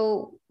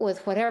go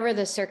with whatever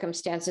the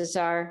circumstances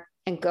are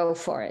and go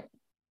for it.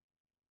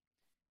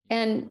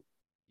 And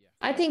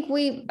I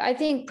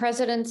think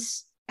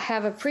presidents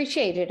have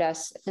appreciated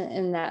us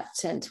in that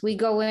sense. We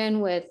go in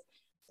with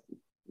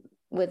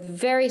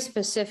very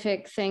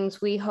specific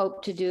things we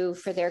hope to do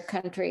for their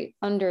country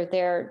under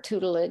their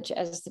tutelage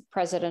as the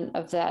president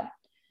of that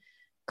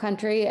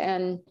country.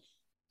 And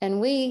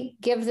we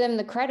give them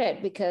the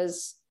credit,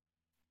 because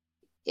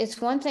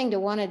it's one thing to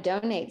want to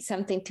donate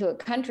something to a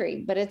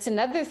country, but it's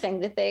another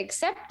thing that they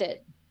accept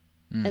it.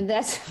 And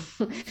that's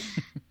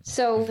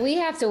so we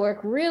have to work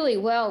really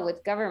well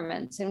with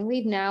governments. And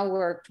we've now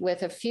worked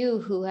with a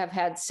few who have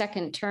had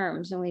second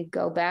terms, and we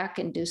go back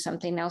and do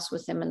something else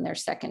with them in their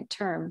second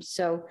term.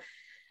 So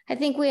I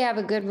think we have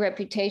a good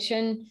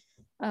reputation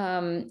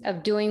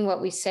of doing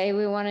what we say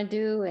we want to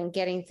do and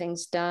getting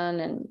things done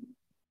and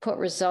put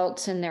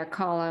results in their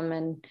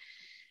column.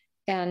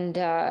 And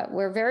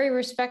we're very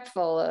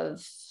respectful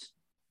of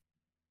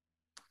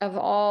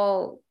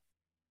all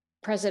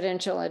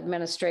presidential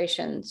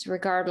administrations,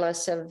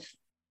 regardless of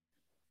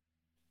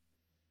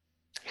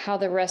how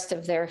the rest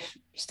of their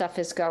stuff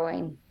is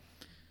going.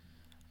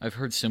 I've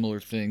heard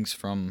similar things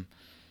from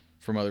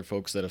other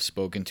folks that I've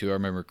spoken to. I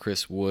remember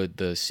Chris Wood,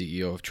 the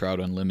CEO of Trout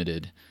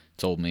Unlimited,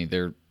 told me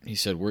he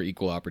said we're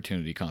equal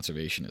opportunity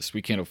conservationists.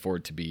 We can't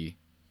afford to be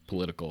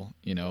political,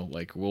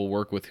 like we'll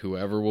work with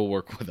whoever will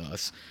work with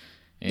us.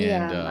 And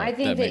Yeah, I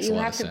think that that makes a you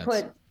lot have of to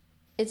sense.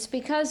 it's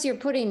because you're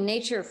putting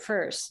nature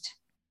first.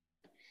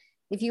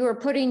 If you are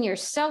putting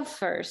yourself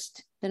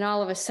first, then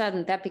all of a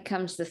sudden that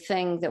becomes the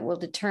thing that will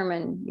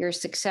determine your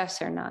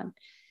success or not.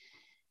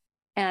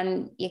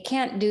 And you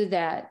can't do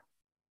that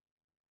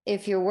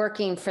if you're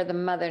working for the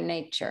mother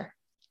nature.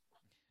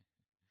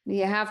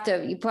 You have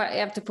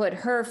to put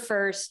her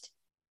first,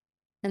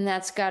 and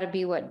that's got to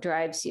be what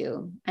drives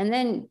you. And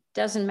then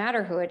doesn't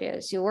matter who it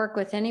is. You work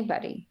with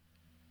anybody.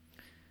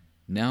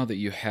 Now that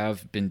you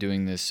have been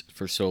doing this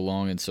for so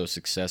long and so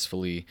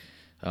successfully,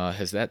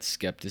 has that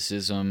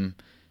skepticism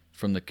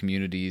from the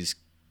communities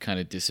kind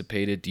of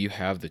dissipated? Do you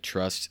have the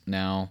trust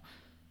now,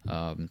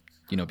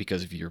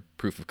 because of your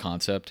proof of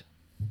concept?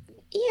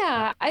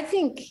 Yeah, I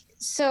think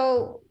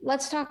so.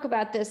 Let's talk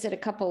about this at a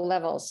couple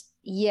levels.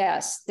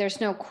 Yes, there's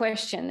no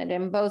question that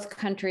in both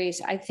countries,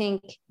 I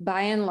think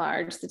by and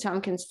large, the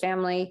Tompkins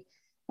family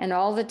and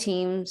all the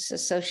teams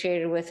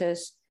associated with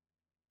us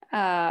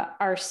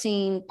are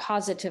seen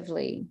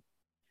positively.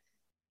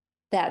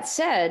 That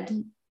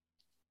said,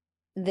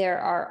 there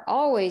are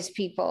always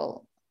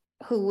people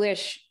who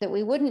wish that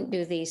we wouldn't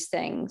do these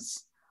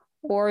things,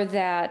 or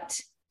that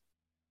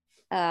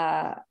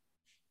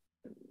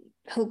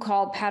who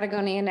call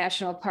Patagonia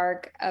National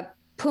Park a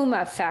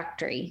puma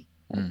factory,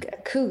 a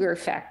cougar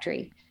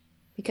factory,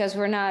 because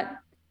we're not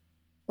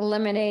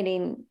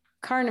eliminating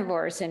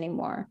carnivores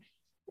anymore.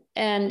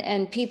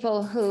 And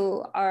people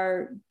who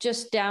are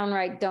just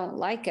downright don't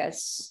like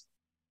us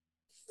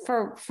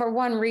for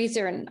one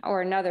reason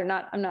or another.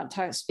 I'm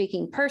not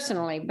speaking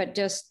personally, but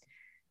just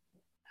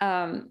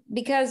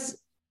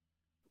because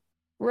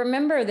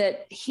remember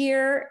that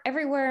here,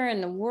 everywhere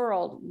in the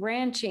world,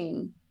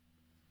 ranching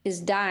is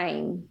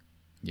dying.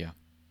 Yeah.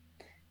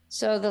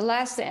 So the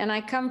last, and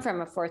I come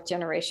from a fourth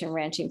generation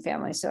ranching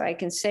family, so I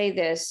can say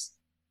this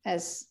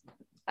as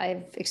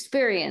I've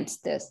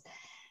experienced this.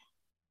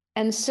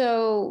 And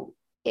so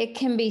it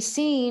can be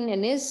seen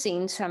and is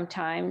seen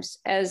sometimes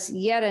as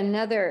yet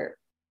another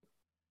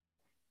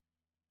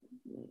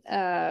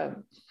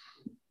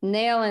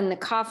nail in the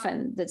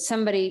coffin, that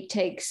somebody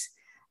takes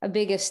a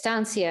big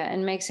estancia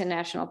and makes a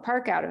national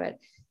park out of it.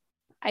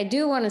 I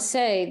do want to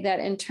say that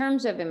in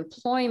terms of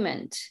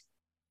employment,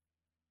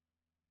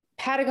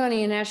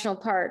 Patagonia National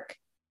Park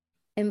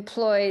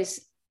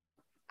employs,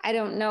 I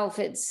don't know if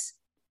it's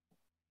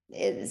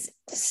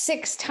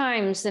 6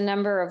 times the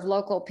number of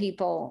local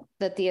people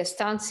that the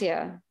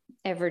estancia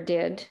ever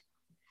did.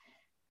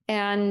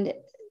 And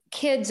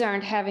kids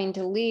aren't having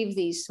to leave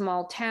these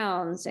small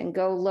towns and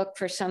go look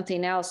for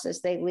something else as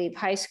they leave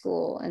high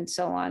school and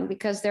so on,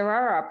 because there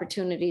are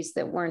opportunities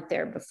that weren't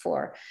there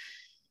before.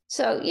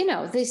 So,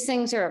 these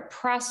things are a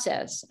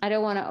process. I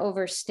don't want to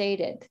overstate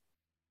it,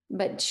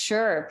 but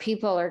sure,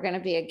 people are going to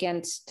be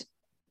against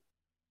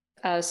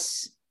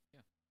us.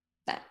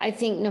 Yeah. I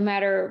think no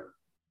matter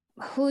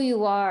who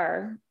you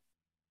are,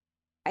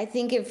 I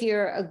think if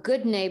you're a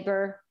good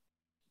neighbor,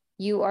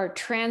 you are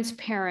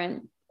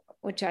transparent,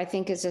 which I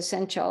think is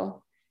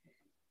essential,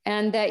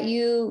 and that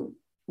you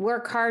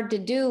work hard to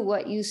do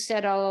what you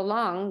said all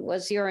along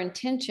was your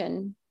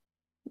intention,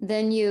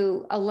 then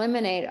you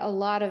eliminate a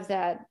lot of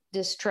that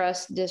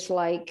distrust,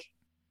 dislike,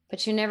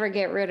 but you never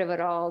get rid of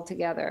it all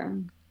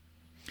altogether.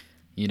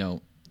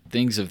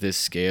 Things of this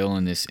scale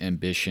and this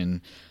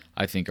ambition,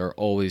 I think, are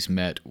always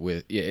met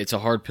with, it's a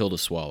hard pill to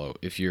swallow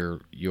if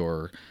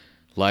your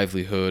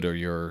livelihood or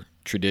your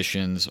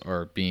traditions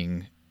are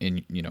being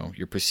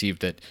you're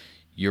perceived that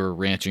your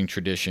ranching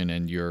tradition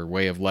and your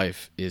way of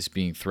life is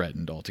being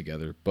threatened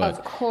altogether. But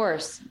of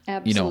course,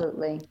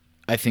 absolutely.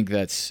 I think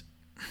that's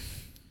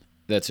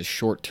a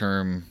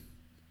short-term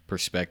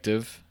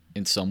perspective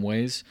in some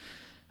ways.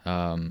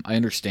 I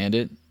understand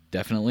it,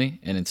 definitely,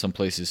 and in some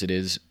places it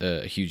is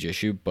a huge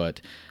issue,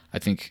 but I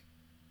think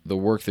the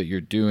work that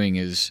you're doing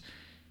is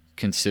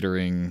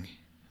considering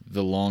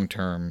the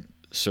long-term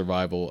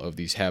survival of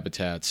these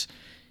habitats.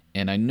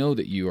 And I know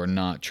that you are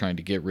not trying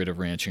to get rid of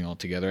ranching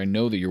altogether. I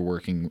know that you're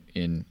working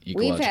in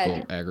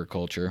ecological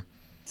agriculture.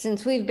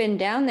 Since we've been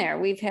down there,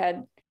 we've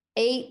had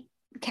 8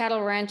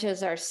 cattle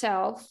ranches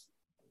ourselves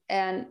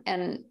and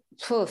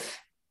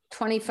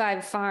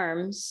 25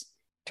 farms,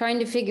 trying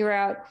to figure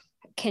out,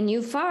 can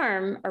you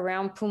farm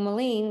around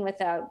Pumalin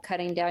without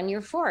cutting down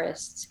your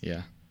forests?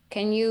 Yeah.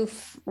 Can you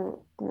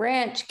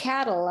ranch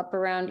cattle up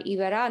around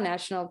Ibarra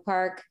National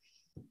Park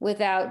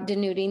without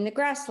denuding the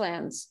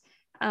grasslands?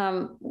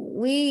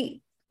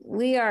 We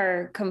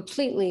are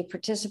completely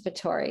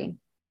participatory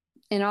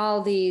in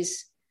all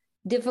these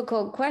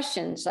difficult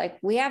questions. Like,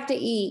 we have to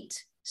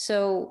eat.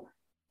 So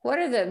what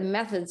are the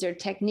methods or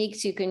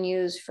techniques you can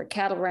use for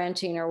cattle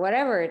ranching or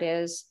whatever it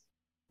is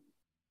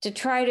to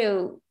try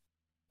to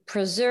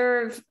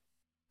preserve,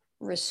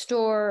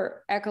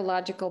 restore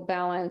ecological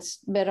balance,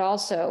 but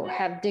also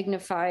have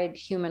dignified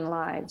human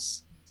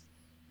lives?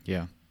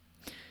 Yeah.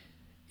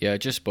 Yeah, I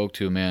just spoke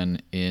to a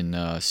man in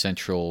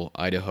central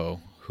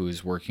Idaho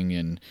who's working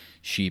in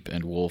sheep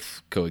and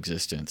wolf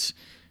coexistence.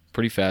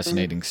 Pretty Mm,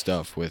 fascinating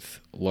stuff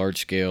with large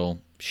scale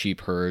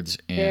sheep herds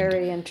and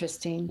very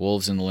interesting.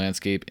 wolves in the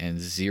landscape and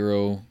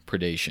zero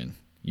predation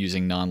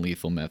using non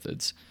lethal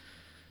methods.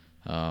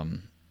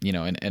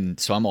 And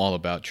so I'm all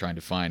about trying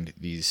to find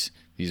these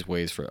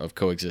ways of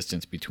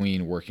coexistence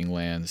between working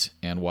lands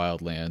and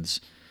wild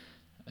lands.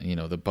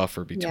 The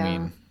buffer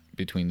Yeah.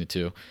 between the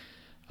two.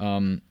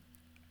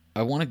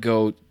 I want to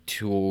go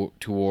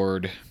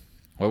toward.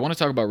 Well, I want to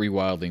talk about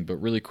rewilding, but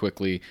really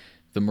quickly,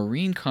 the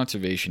marine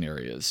conservation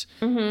areas.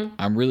 Hmm.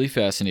 I'm really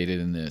fascinated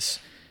in this.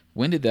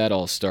 When did that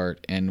all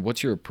start, and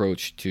what's your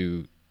approach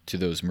to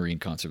those marine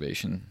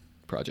conservation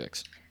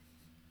projects?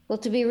 Well,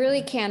 to be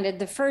really candid,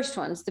 the first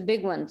ones, the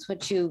big ones,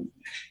 which you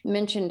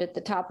mentioned at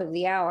the top of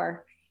the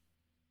hour,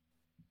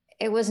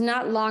 it was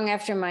not long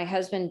after my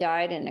husband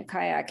died in a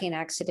kayaking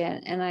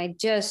accident. And I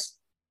just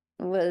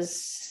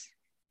was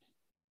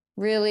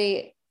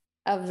really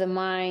of the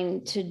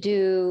mind to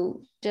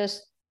do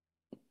just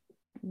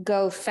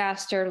go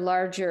faster,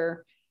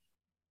 larger,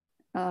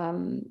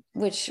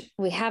 which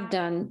we have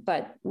done,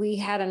 but we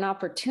had an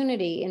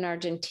opportunity in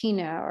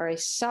Argentina, or I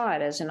saw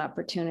it as an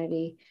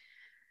opportunity.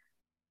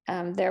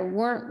 There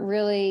weren't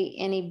really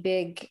any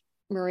big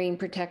marine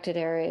protected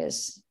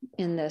areas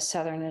in the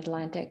Southern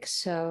Atlantic.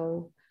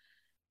 So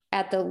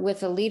with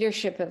the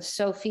leadership of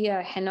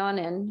Sofia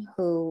Henonen,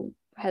 who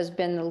has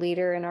been the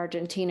leader in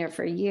Argentina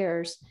for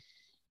years,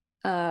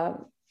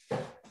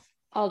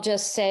 I'll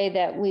just say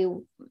that we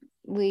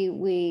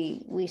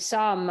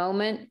saw a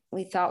moment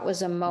we thought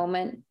was a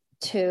moment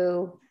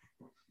to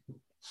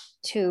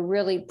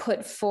really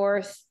put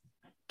forth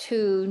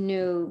two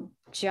new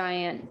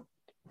giant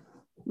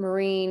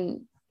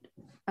marine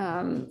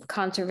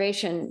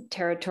conservation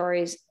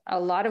territories, a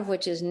lot of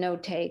which is no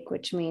take,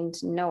 which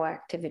means no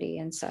activity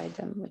inside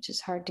them, which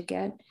is hard to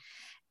get.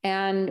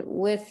 And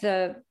with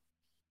the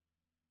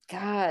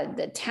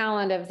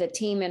talent of the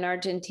team in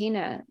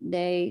Argentina,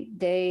 they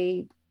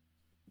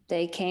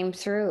came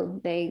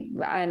through.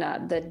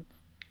 The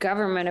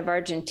government of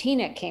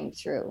Argentina came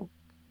through.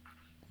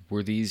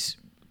 Were these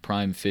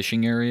prime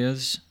fishing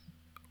areas,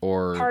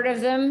 or Part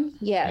of them,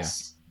 yeah?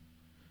 yes.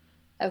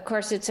 Of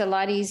course, it's a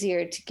lot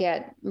easier to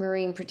get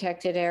marine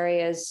protected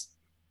areas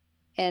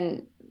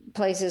in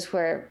places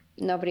where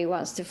nobody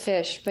wants to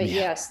fish. But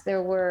Yeah. yes,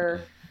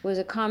 was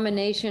a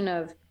combination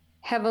of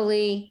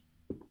heavily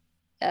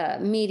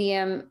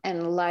medium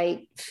and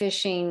light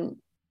fishing,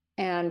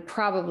 and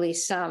probably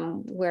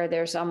some where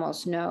there's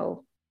almost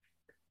no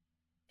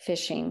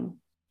fishing.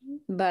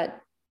 But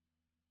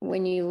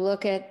when you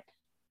look at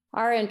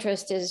our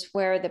interest is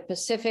where the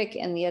Pacific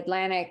and the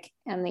Atlantic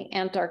and the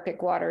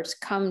Antarctic waters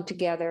come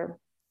together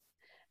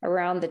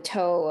around the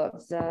toe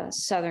of the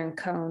southern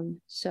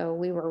cone. So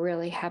we were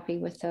really happy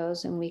with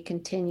those, and we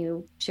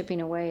continue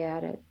chipping away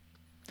at it.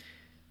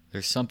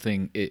 There's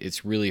something.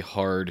 It's really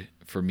hard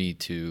for me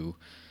to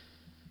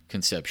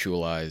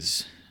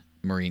conceptualize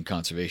marine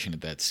conservation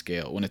at that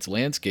scale. When it's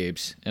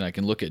landscapes and I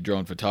can look at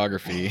drone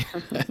photography,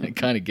 I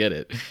kind of get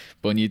it.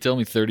 But when you tell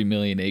me 30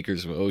 million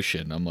acres of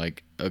ocean, I'm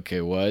like,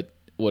 okay, what?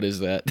 What is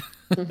that?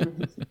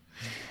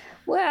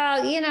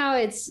 Well,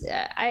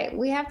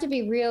 we have to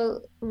be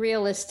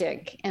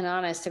realistic and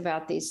honest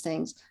about these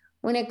things.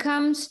 When it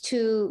comes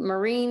to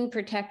marine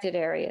protected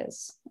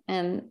areas,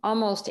 and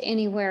almost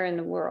anywhere in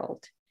the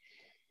world,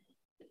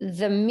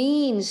 the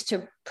means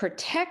to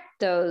protect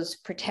those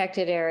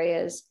protected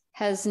areas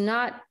has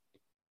not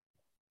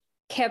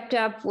kept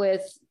up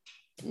with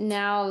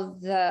now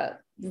the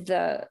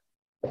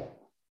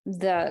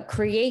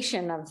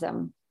creation of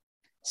them.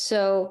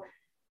 So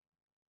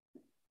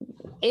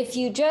if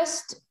you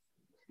just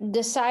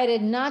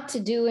decided not to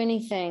do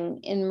anything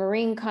in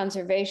marine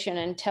conservation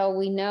until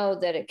we know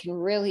that it can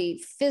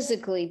really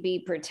physically be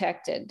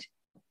protected,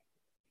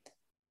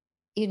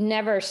 you'd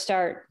never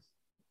start.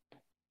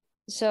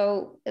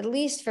 So, at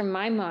least from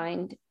my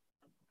mind,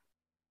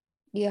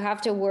 you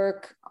have to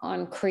work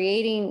on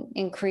creating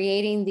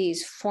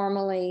these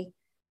formally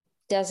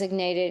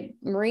designated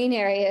marine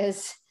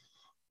areas,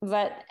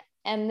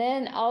 and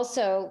then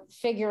also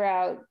figure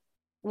out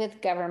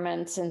with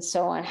governments and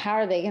so on, how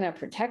are they going to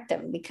protect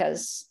them?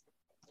 Because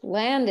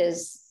land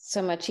is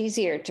so much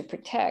easier to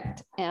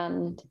protect.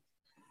 And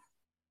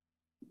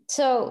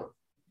so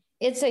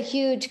it's a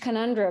huge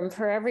conundrum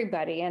for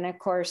everybody. And of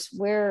course,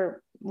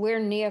 we're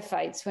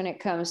neophytes when it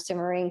comes to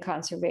marine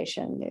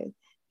conservation.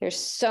 There's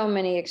so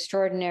many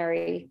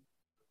extraordinary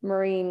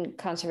marine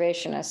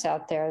conservationists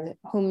out there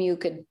whom you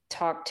could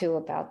talk to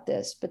about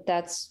this, but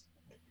that's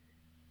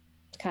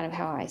kind of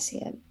how I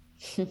see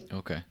it.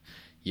 Okay.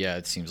 Yeah,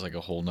 it seems like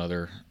a whole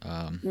nother,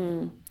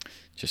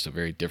 just a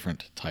very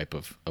different type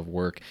of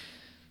work.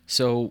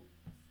 So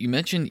you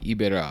mentioned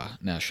Iberá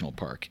National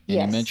Park, and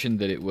you Yes. mentioned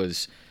that it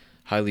was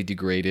highly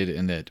degraded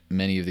and that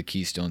many of the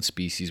keystone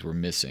species were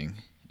missing.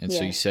 And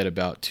so you Yes. set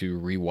about to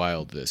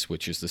rewild this,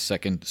 which is the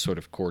second sort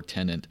of core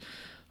tenet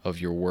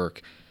of your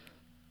work.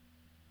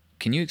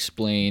 Can you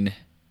explain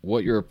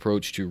what your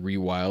approach to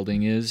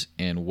rewilding is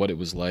and what it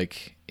was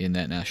like in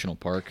that national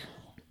park?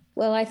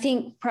 Well, I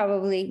think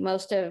probably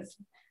most of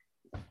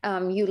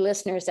you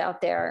listeners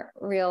out there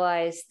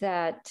realize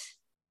that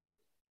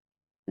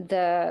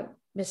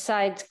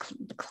besides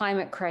the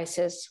climate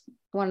crisis,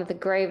 one of the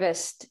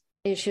gravest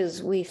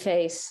issues we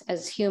face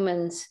as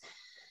humans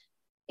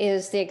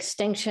is the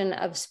extinction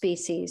of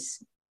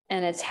species.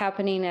 And it's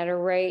happening at a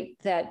rate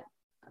that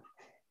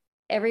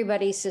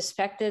everybody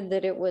suspected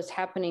that it was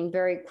happening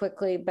very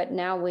quickly, but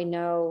now we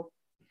know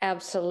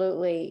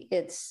absolutely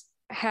it's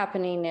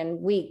happening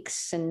in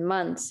weeks and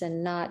months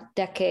and not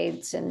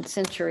decades and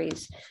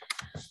centuries.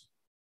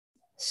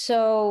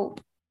 So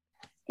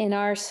in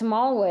our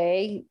small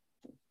way,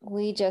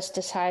 we just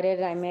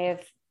decided, I may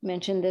have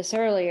mentioned this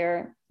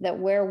earlier, that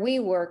where we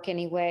work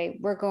anyway,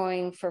 we're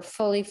going for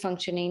fully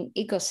functioning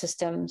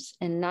ecosystems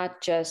and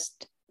not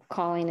just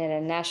calling it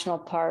a national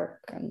park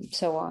and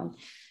so on.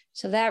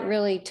 So that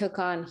really took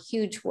on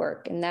huge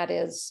work. And that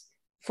is,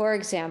 for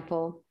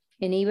example,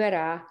 in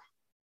Iberá,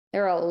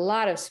 there are a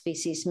lot of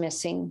species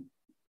missing,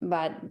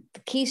 but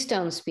the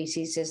keystone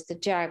species is the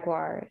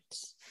jaguar.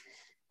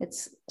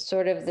 It's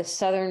sort of the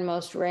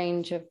southernmost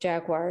range of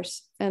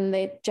jaguars, and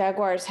the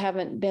jaguars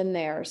haven't been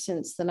there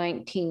since the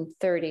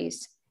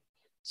 1930s.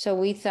 So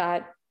we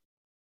thought,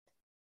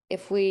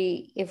 if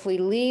we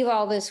leave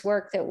all this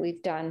work that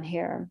we've done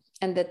here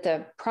and that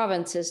the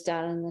province has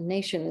done and the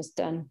nation has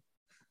done,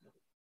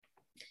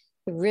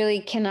 it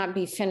really cannot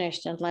be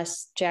finished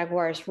unless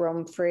jaguars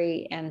roam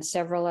free and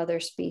several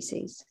other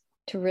species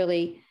to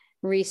really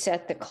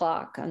reset the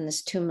clock on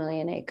this 2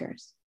 million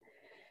acres.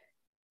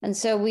 And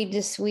so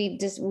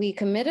we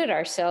committed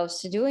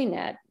ourselves to doing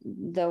that,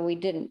 though we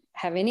didn't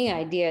have any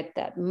idea at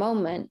that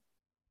moment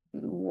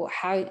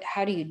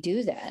how do you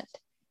do that.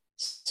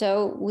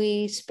 So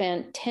we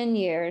spent 10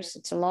 years.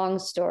 It's a long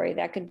story.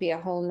 That could be a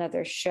whole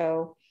nother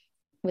show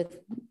with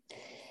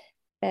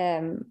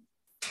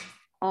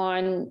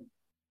on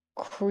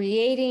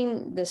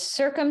creating the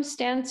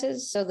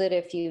circumstances so that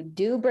if you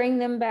do bring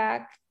them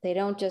back, they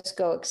don't just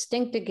go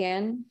extinct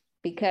again,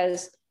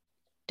 because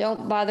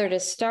don't bother to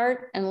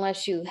start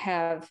unless you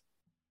have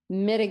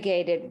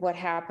mitigated what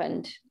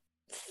happened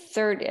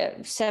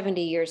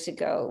 70 years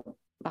ago,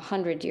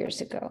 100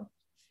 years ago.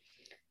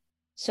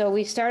 So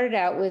we started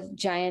out with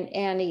giant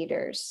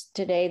anteaters.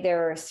 Today,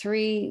 there are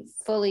 3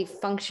 fully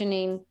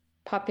functioning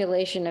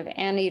population of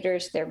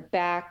anteaters. They're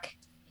back.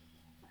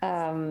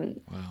 Wow.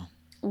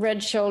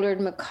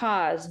 Red-shouldered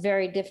macaws,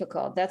 very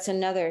difficult. That's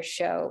another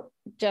show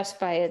just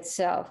by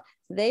itself.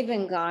 They've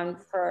been gone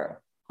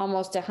for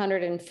almost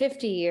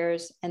 150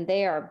 years, and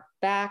they are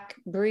back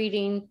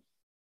breeding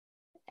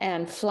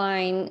and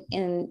flying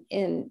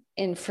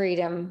in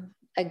freedom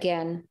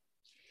again.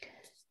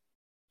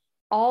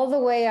 All the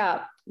way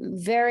up,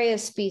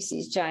 various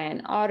species,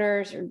 giant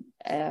otters,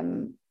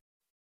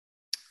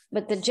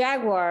 but the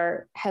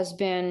jaguar has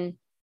been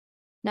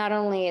not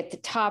only at the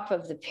top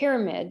of the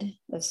pyramid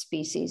of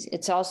species,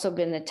 it's also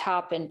been the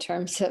top in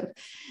terms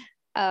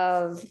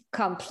of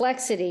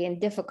complexity and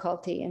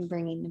difficulty in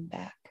bringing them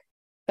back.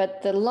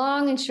 But the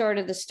long and short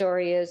of the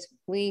story is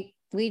we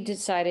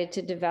decided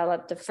to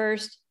develop the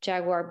first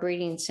jaguar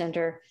breeding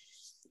center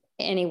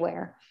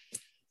anywhere.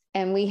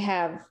 And we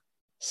have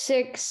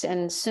 6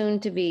 and soon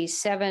to be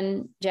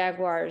 7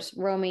 jaguars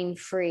roaming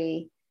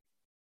free,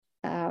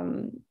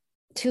 2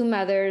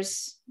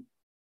 mothers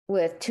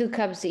with 2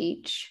 cubs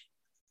each,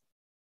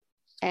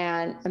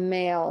 and a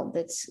male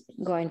that's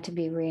going to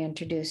be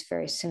reintroduced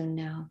very soon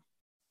now.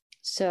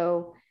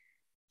 So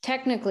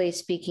technically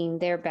speaking,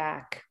 they're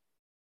back.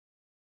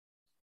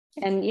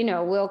 And,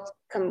 we'll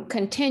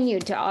continue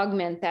to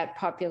augment that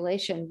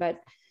population, but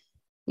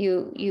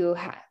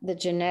the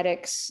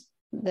genetics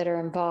that are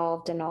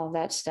involved and all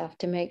that stuff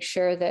to make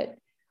sure that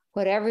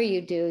whatever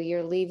you do,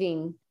 you're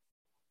leaving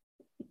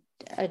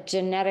a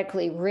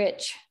genetically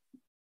rich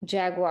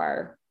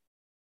jaguar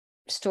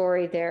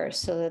story there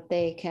so that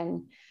they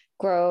can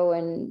grow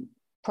and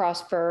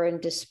prosper and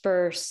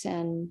disperse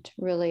and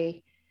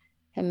really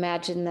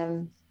imagine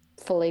them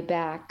fully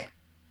back.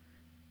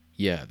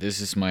 Yeah, this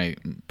is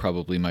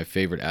probably my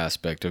favorite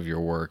aspect of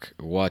your work,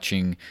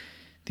 watching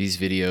these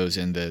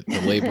videos and the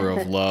labor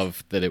of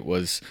love that it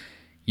was,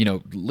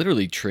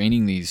 literally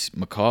training these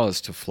macaws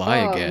to fly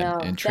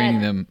again and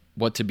training them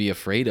what to be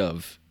afraid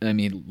of. I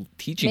mean,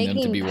 teaching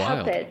them to be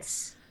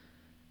puppets.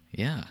 Wild.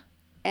 Yeah.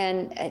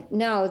 And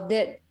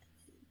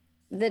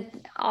that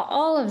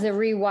all of the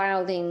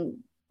rewilding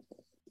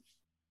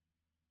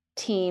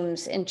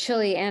teams in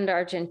Chile and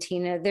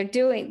Argentina,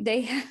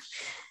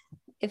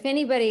 if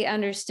anybody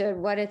understood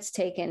what it's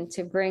taken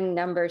to bring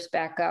numbers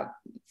back up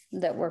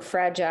that were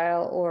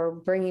fragile, or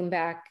bringing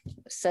back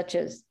such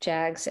as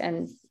jags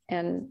and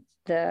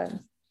the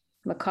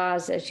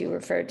macaws, as you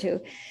referred to,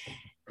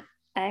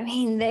 I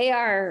mean, they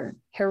are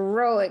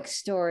heroic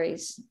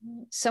stories.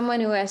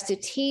 Someone who has to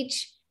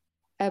teach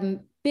a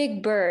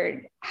big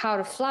bird how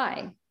to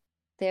fly.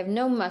 They have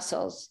no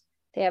muscles.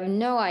 They have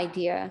no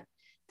idea.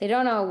 They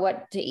don't know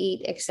what to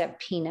eat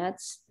except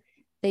peanuts.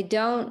 They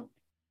don't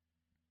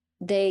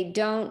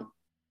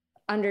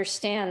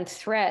understand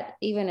threat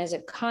even as a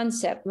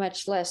concept,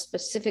 much less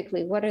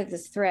specifically what are the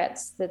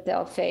threats that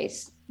they'll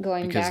face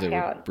going because back they were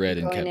out, bred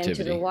in going into the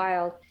captivity.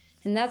 wild.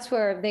 And that's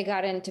where they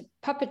got into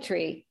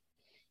puppetry.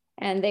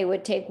 And they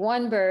would take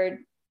one bird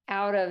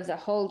out of the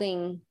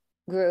holding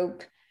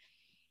group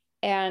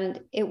and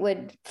it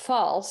would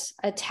false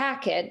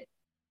attack it.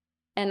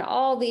 And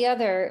all the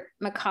other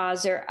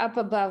macaws are up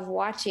above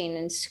watching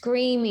and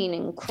screaming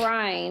and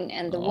crying.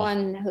 And the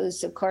one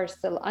who's, of course,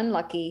 the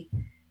unlucky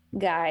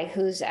guy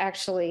who's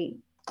actually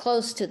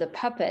close to the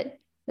puppet.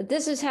 But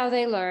this is how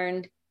they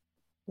learned.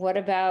 What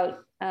about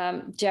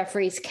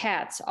Jeffrey's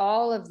cats?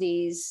 All of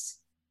these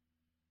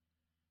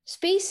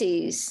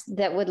species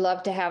that would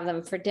love to have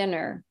them for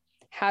dinner.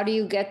 How do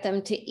you get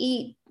them to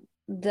eat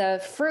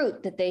the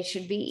fruit that they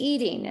should be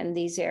eating in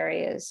these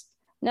areas?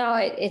 No,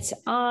 it's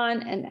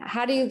on. And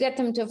how do you get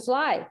them to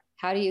fly?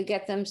 How do you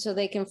get them so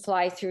they can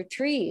fly through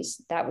trees?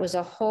 That was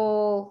a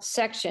whole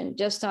section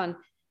just on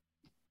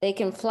they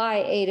can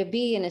fly A to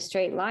B in a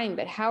straight line,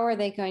 but how are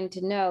they going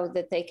to know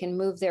that they can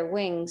move their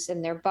wings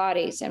and their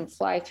bodies and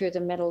fly through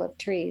the middle of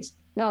trees?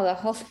 No, the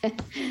whole thing,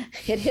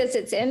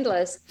 it's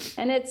endless.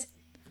 And it's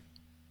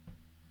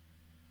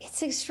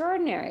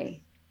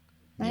extraordinary.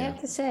 I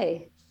have to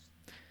say.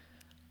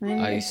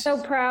 I'm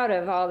so proud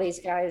of all these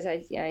guys.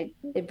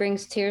 It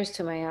brings tears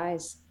to my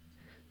eyes.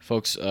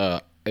 Folks,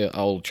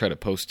 I'll try to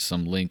post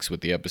some links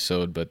with the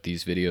episode, but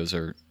these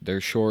videos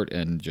they're short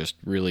and just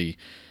really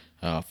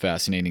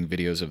fascinating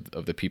videos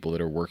of the people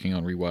that are working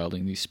on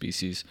rewilding these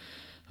species,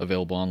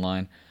 available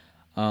online.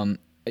 I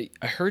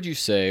heard you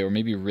say, or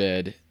maybe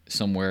read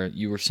somewhere,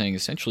 you were saying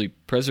essentially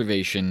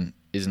preservation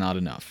is not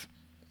enough.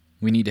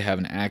 We need to have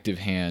an active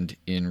hand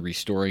in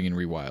restoring and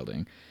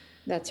rewilding.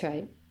 That's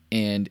right.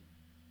 And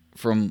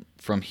from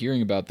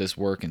hearing about this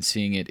work and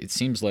seeing it, it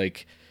seems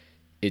like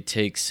it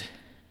takes,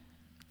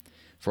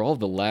 for all of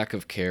the lack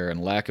of care and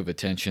lack of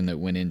attention that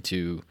went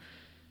into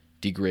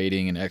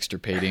degrading and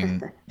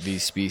extirpating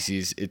these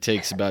species, it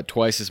takes about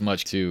twice as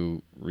much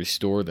to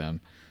restore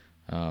them.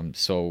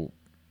 So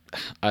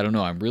I don't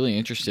know. I'm really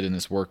interested in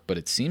this work, but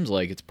it seems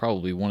like it's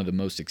probably one of the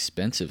most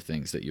expensive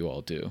things that you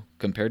all do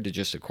compared to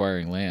just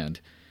acquiring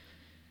land.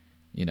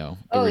 The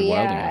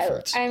rewilding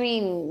efforts. I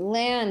mean,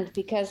 land,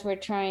 because we're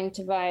trying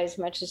to buy as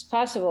much as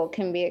possible,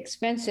 can be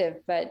expensive,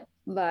 but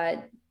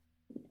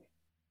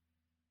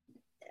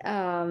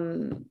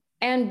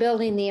and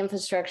building the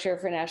infrastructure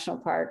for national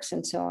parks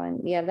and so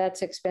on. Yeah,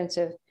 that's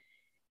expensive.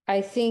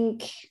 I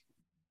think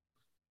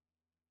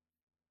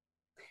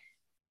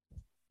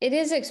it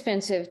is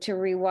expensive to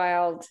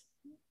rewild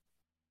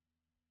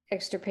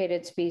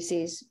extirpated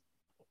species.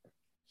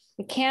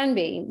 It can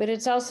be, but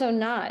it's also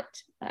not.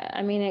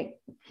 I mean,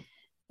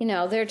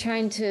 they're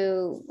trying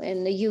to,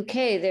 in the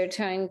UK, they're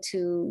trying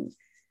to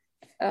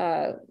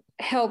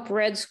help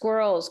red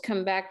squirrels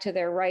come back to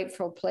their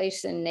rightful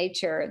place in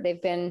nature.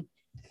 They've been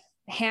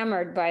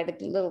hammered by the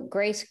little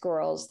gray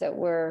squirrels that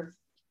were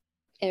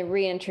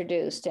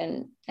reintroduced.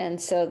 And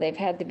so they've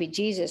had the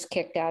bejesus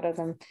kicked out of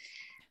them.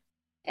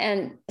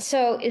 And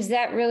so is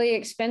that really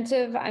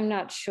expensive? I'm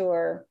not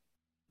sure.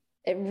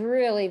 It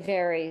really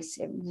varies.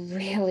 It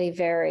really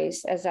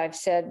varies. As I've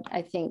said,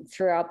 I think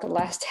throughout the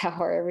last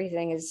hour,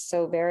 everything is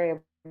so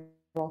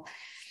variable.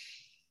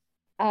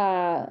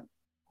 But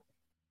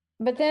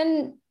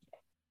then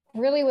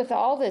really with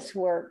all this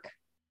work,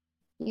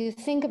 you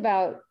think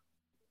about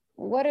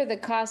what are the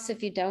costs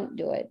if you don't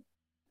do it?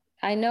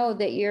 I know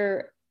that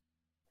you're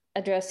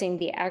addressing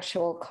the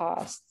actual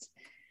costs,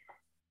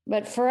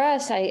 but for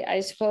us, I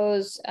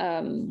suppose,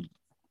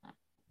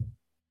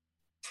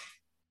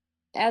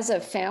 as a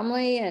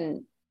family,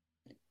 and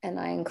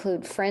I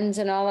include friends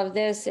in all of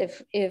this,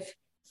 if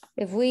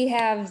we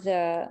have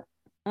the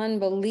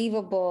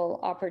unbelievable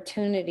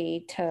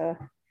opportunity to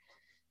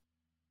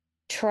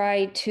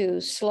try to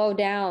slow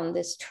down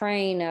this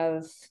train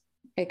of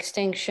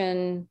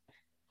extinction,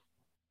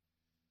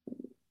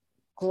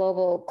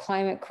 global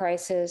climate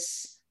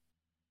crisis,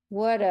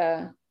 what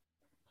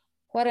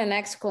an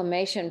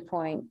exclamation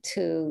point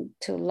to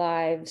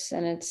lives.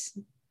 And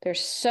there's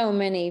so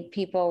many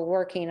people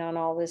working on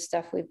all this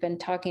stuff we've been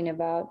talking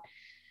about.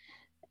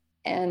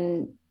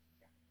 And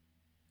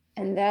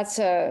that's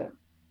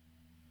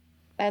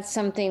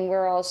something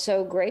we're all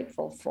so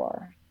grateful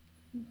for.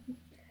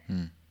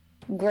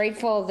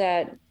 Grateful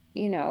that,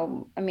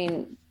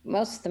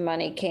 most of the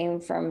money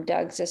came from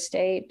Doug's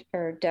estate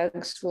or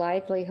Doug's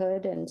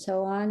livelihood and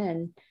so on,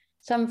 and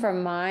some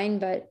from mine,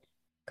 but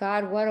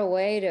God, what a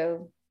way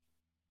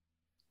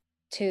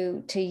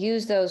to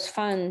use those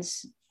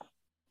funds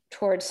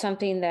towards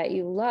something that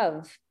you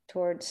love,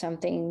 towards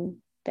something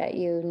that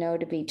you know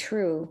to be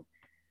true.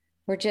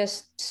 We're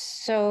just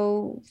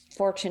so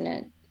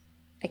fortunate.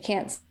 I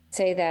can't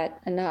say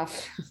that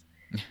enough.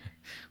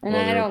 And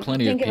well, I don't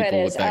think of it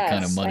as that us.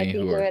 Kind of money I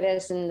think of it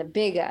as in the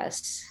big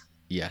us.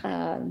 Yeah.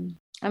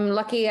 I'm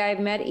lucky I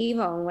met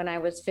Evo when I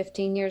was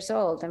 15 years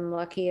old. I'm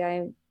lucky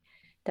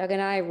Doug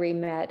and I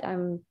re-met.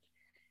 I'm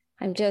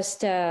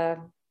just a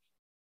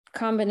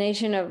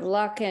combination of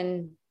luck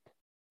and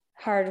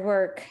hard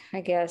work,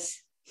 I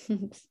guess.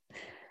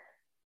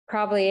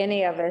 probably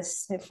any of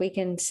us, if we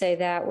can say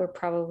that, we're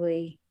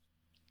probably,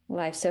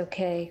 life's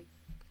okay.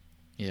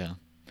 Yeah.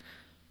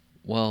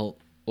 Well,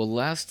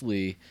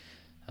 lastly,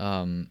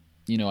 I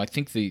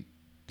think the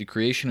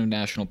creation of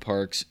national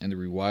parks and the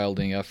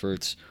rewilding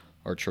efforts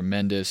are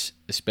tremendous,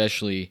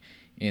 especially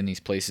in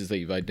these places that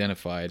you've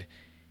identified.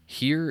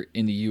 Here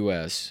in the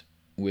U.S.,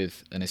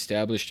 with an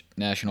established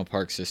national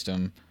park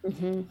system,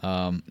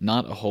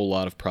 not a whole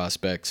lot of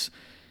prospects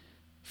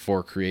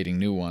for creating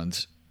new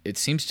ones. It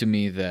seems to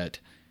me that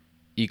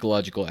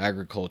ecological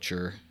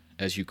agriculture,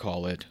 as you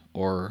call it,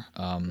 or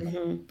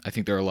I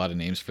think there are a lot of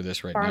names for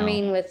this right now.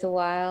 Farming with the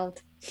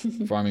wild.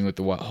 Farming with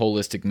the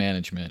holistic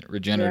management,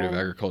 regenerative Yeah.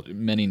 agriculture,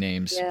 many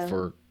names Yeah.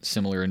 for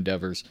similar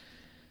endeavors,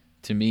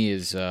 to me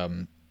is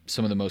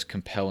some of the most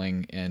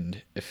compelling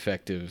and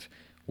effective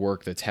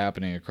work that's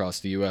happening across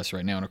the U.S.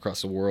 right now and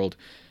across the world,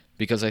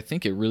 because I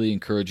think it really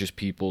encourages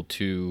people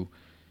to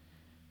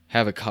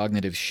have a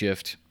cognitive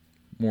shift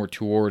more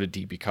toward a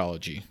deep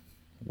ecology,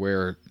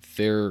 where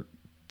they're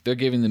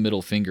giving the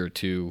middle finger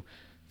to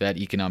that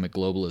economic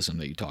globalism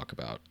that you talk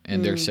about,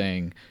 and they're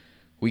saying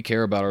we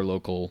care about our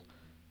local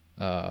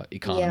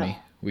economy, Yeah.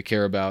 we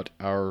care about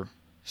our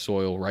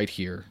soil right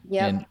here,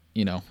 Yep.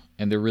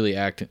 and they're really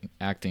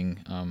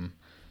acting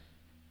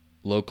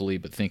locally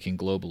but thinking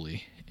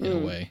globally in a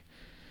way.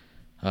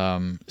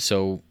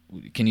 So,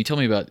 can you tell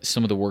me about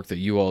some of the work that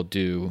you all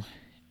do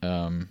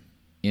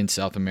in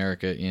South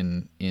America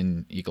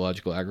in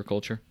ecological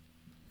agriculture?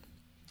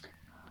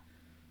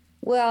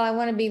 Well, I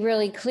want to be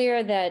really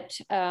clear that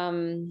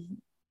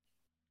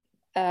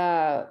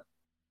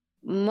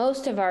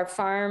most of our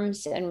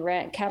farms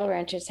and cattle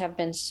ranches have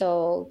been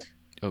sold.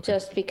 Okay.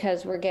 Just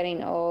because we're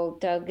getting old.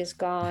 Doug is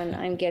gone.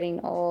 I'm getting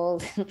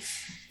old.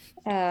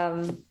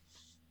 But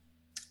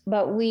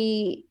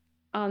we,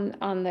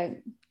 on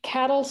the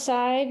cattle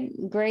side,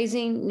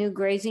 new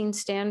grazing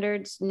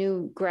standards,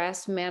 new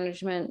grass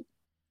management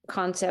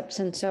concepts,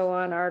 and so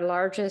on. Our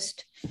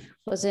largest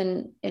was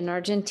in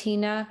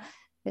Argentina.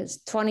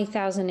 It's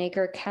 20,000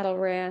 acre cattle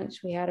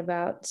ranch. We had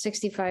about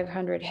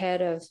 6,500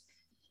 head of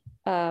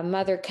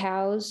mother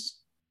cows,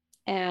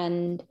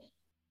 and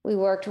we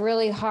worked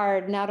really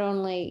hard, not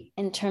only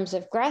in terms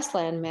of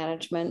grassland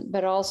management,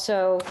 but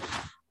also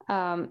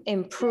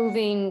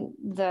improving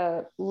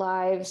the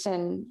lives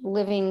and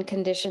living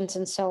conditions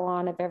and so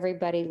on of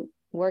everybody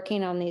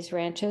working on these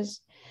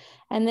ranches.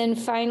 And then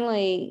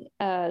finally,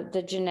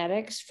 the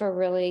genetics for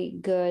really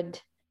good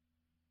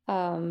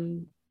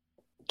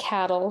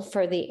cattle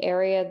for the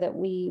area that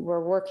we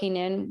were working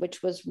in,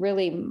 which was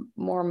really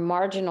more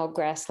marginal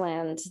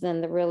grasslands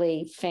than the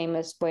really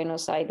famous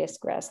Buenos Aires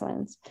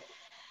grasslands.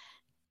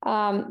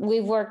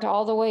 We've worked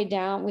all the way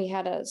down. We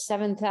had a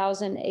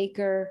 7,000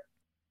 acre,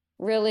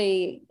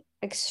 really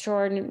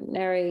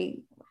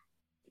extraordinary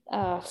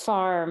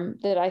farm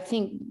that I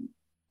think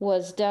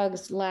was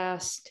Doug's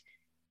last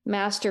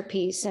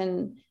masterpiece.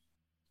 And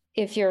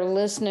if your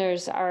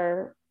listeners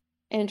are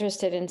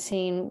interested in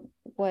seeing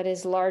what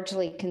is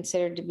largely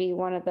considered to be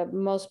one of the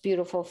most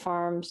beautiful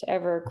farms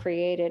ever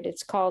created,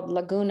 it's called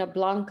Laguna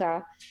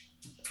Blanca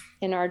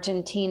in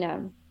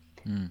Argentina.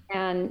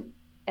 And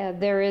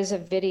there is a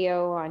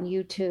video on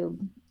YouTube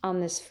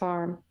on this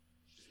farm.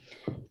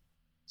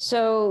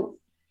 So,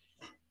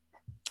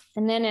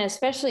 and then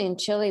especially in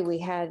Chile, we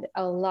had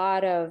a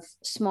lot of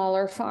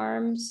smaller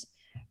farms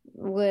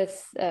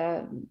with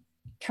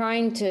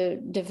trying to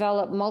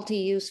develop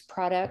multi-use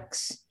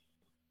products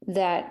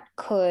that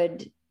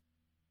could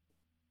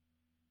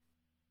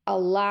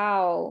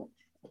allow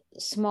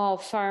small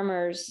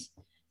farmers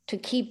to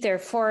keep their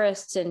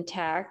forests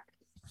intact,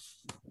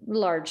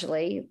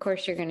 largely. Of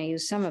course, you're going to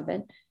use some of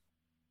it,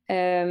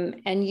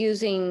 and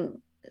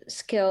using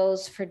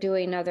skills for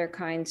doing other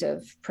kinds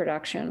of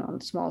production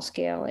on small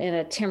scale in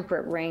a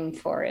temperate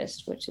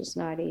rainforest, which is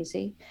not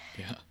easy.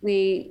 Yeah.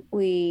 We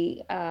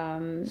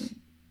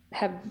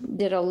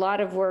did a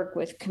lot of work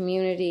with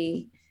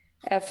community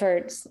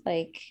efforts,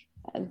 like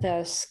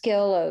the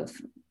skill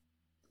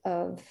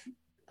of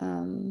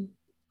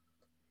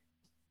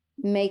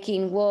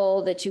making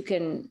wool that you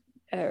can,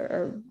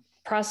 or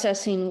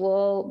processing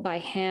wool by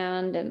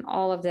hand and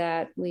all of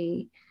that.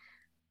 We've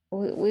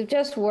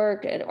just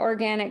worked at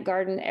organic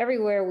garden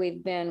everywhere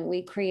we've been.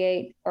 We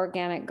create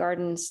organic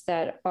gardens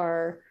that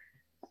are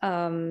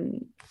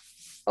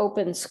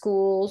open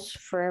schools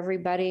for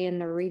everybody in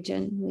the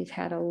region. We've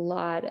had a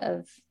lot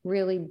of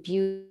really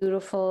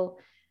beautiful,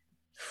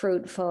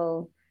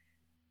 fruitful,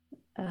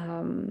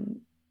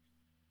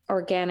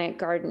 organic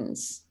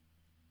gardens.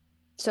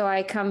 So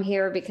I come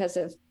here because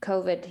of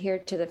COVID here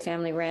to the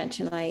family ranch,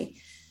 and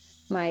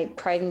my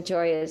pride and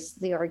joy is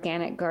the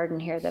organic garden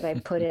here that I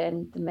put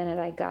in the minute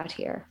I got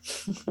here.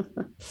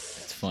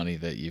 It's funny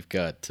that you've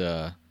got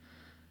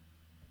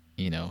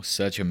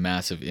such a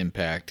massive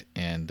impact,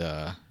 and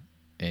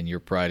your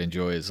pride and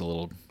joy is a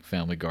little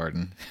family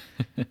garden.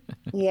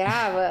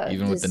 Yeah, well,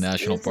 even with the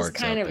national this parks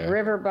is kind out of there.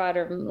 river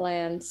bottom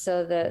land,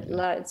 so that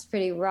it's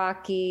pretty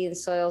rocky. The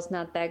soil's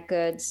not that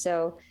good,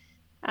 so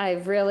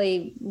I've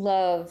really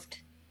loved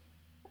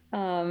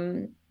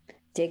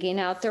digging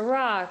out the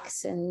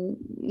rocks and,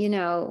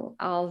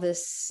 all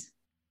this.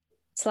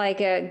 It's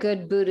like a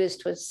good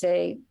Buddhist would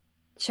say,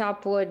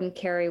 chop wood and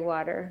carry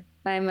water.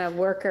 I'm a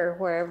worker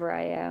wherever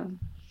I am.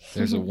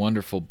 There's a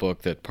wonderful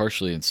book that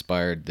partially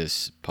inspired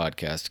this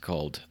podcast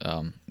called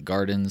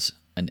Gardens,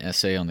 an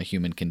Essay on the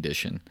Human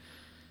Condition,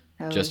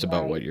 just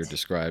about what you're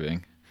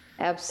describing.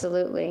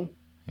 Absolutely.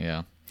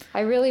 Yeah. I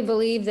really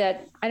believe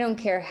that I don't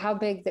care how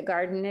big the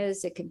garden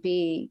is. It could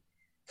be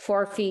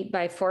 4 feet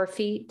by 4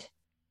 feet.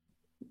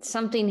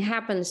 Something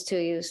happens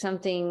to you,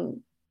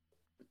 something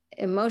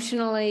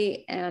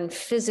emotionally and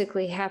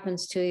physically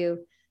happens to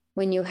you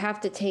when you have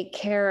to take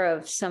care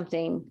of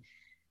something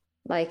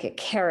like a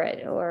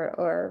carrot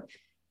or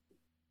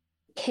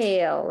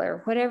kale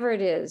or whatever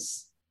it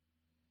is,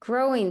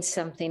 growing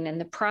something, and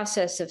the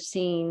process of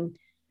seeing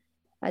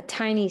a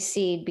tiny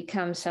seed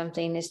become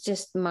something is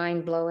just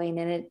mind-blowing.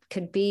 And it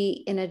could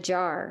be in a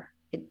jar.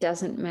 It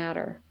doesn't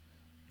matter.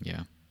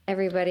 Yeah.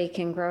 Everybody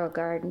can grow a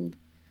garden.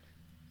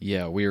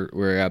 Yeah,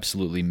 we're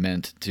absolutely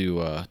meant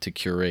to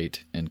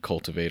curate and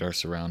cultivate our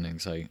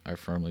surroundings. I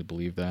firmly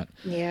believe that.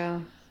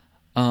 Yeah.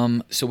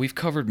 So we've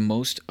covered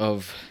most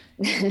of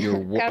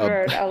your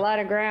covered a lot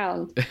of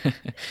ground.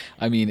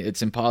 I mean,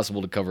 it's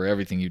impossible to cover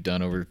everything you've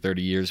done over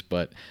 30 years,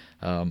 but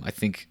I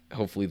think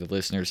hopefully the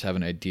listeners have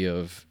an idea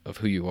of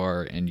who you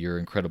are and your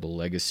incredible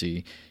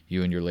legacy,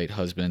 you and your late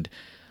husband.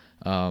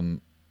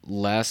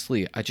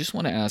 Lastly, I just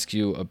want to ask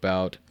you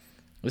about,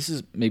 this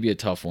is maybe a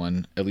tough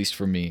one, at least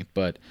for me,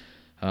 but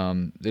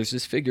there's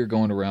this figure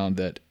going around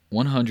that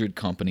 100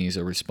 companies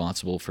are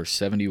responsible for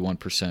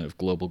 71% of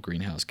global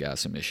greenhouse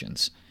gas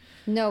emissions.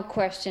 No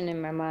question in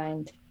my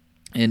mind.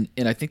 And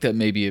I think that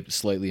may be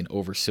slightly an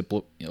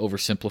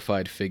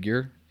oversimplified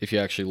figure if you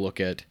actually look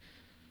at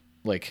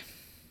like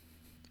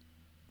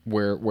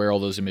where all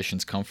those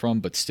emissions come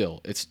from. But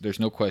still, there's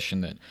no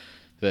question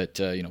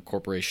that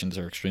corporations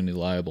are extremely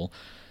liable.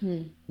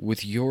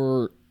 With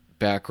your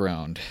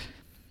background,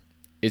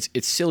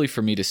 it's silly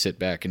for me to sit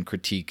back and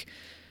critique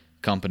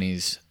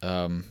companies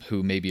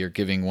who maybe are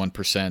giving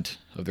 1%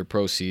 of their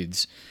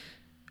proceeds.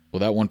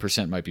 Well, that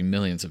 1% might be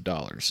millions of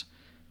dollars.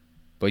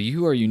 But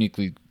you are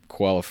uniquely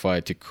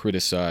qualified to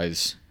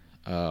criticize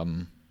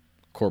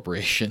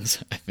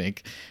corporations, I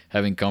think,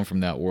 having come from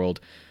that world.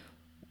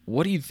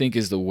 What do you think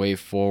is the way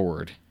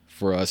forward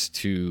for us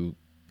to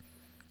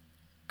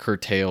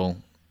curtail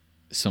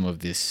some of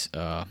this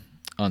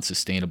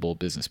unsustainable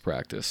business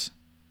practice?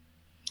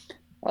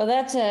 Well,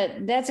 that's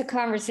a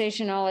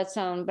conversation all its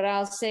own. But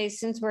I'll say,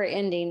 since we're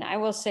ending, I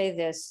will say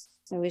this.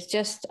 I was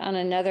just on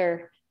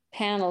another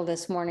panel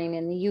this morning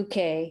in the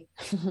UK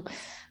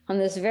on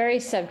this very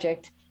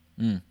subject.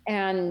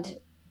 And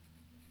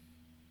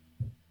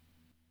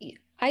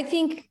I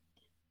think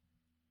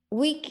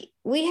we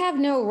have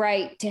no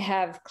right to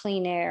have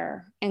clean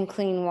air and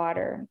clean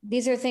water.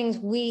 These are things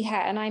we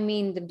have, and I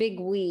mean the big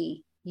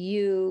we,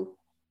 you,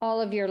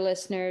 all of your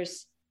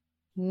listeners,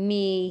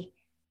 me.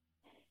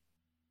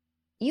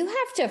 You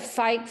have to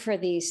fight for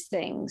these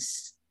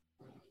things.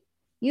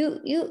 We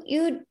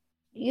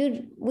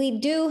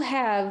do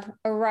have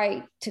a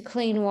right to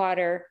clean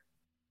water,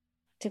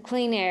 to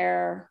clean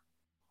air,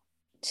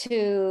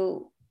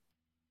 to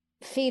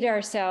feed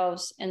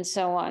ourselves and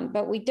so on,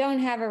 but we don't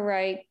have a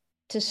right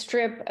to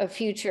strip a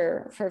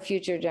future for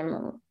future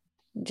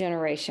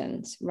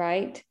generations,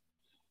 right?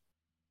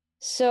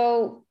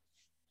 So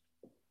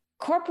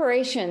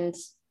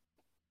corporations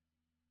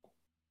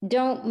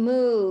don't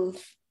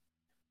move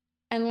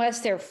unless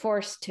they're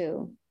forced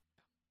to.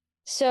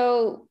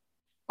 So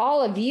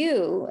all of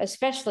you,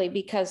 especially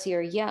because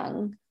you're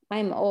young,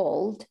 I'm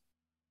old,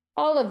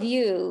 all of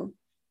you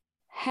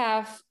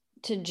have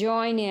to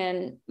join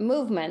in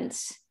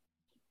movements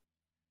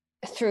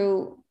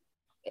through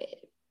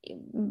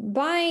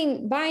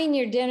buying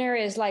your dinner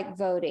is like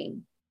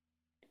voting.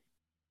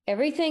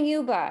 Everything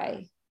you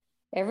buy,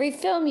 every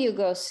film you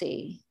go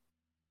see,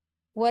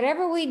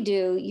 whatever we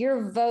do,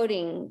 you're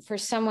voting for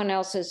someone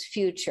else's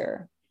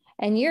future.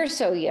 And you're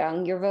so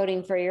young, you're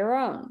voting for your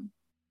own.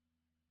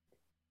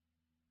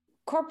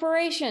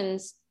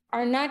 Corporations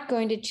are not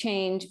going to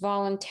change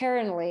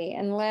voluntarily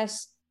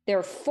unless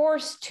they're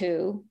forced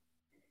to.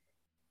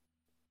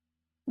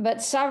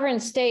 But sovereign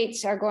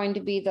states are going to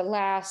be the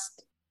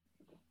last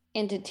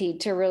entity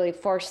to really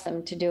force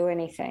them to do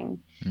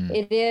anything.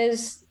 It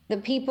is the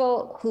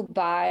people who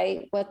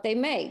buy what they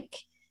make.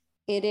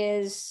 It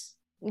is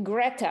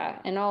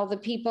Greta and all the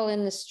people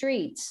in the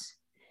streets.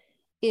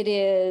 It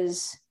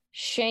is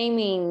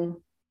shaming,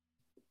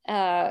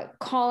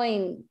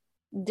 calling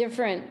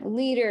different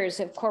leaders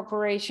of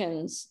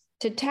corporations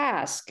to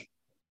task.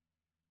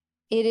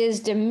 It is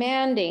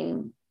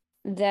demanding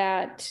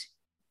that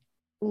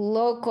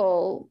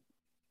local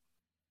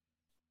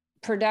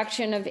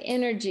production of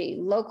energy,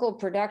 local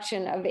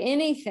production of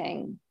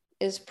anything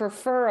is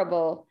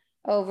preferable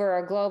over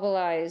a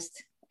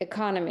globalized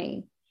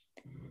economy.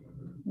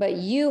 But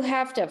you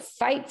have to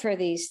fight for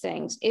these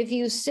things. If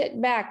you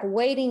sit back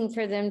waiting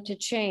for them to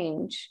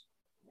change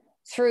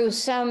through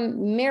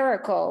some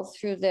miracle,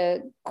 through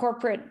the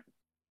corporate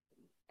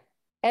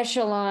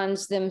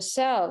echelons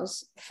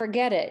themselves,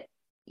 forget it.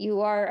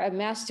 You are a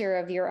master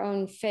of your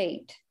own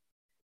fate.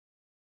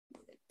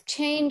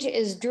 Change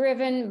is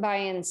driven by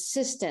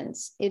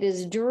insistence. It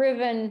is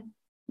driven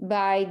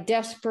by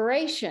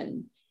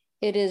desperation.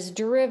 It is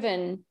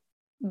driven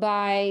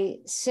by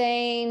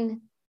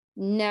saying,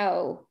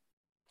 no,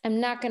 I'm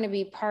not going to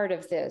be part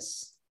of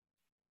this.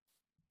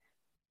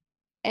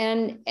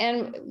 And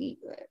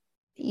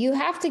you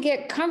have to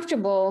get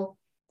comfortable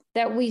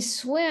that we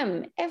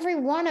swim, every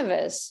one of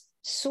us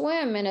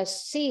swim in a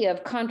sea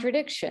of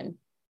contradiction.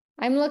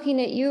 I'm looking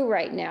at you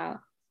right now.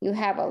 You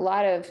have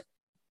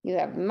you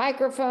have a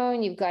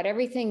microphone, you've got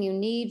everything you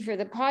need for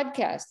the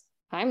podcast.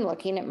 I'm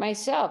looking at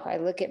myself. I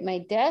look at my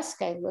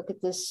desk, I look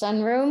at the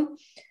sunroom.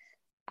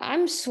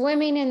 I'm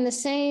swimming in the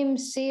same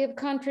sea of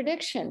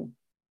contradiction.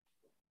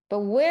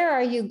 But where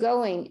are you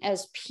going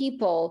as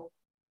people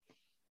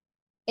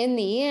in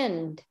the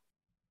end?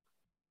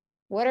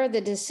 What are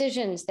the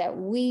decisions that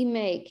we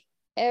make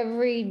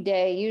every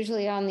day,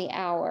 usually on the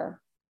hour?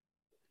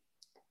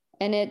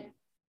 And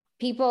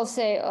people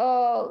say,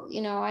 oh,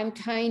 I'm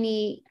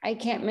tiny, I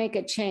can't make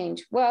a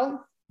change.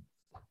 Well,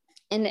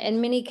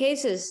 in many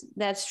cases,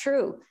 that's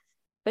true.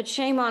 But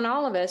shame on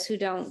all of us who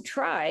don't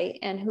try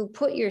and who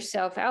put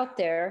yourself out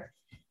there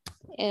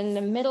in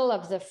the middle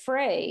of the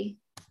fray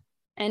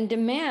and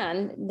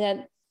demand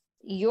that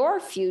your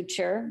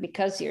future,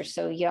 because you're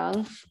so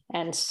young,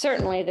 and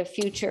certainly the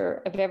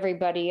future of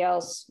everybody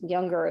else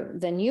younger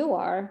than you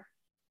are,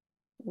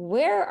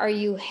 where are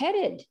you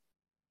headed?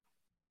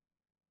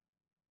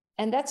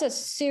 And that's a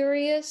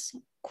serious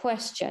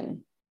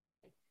question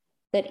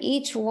that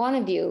each one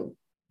of you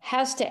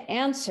has to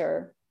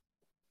answer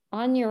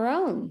on your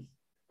own.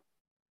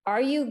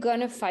 Are you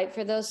going to fight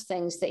for those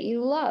things that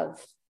you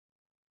love?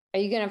 Are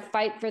you going to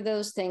fight for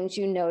those things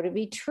you know to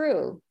be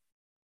true?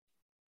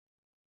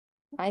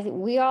 I think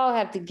we all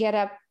have to get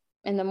up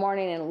in the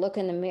morning and look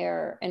in the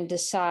mirror and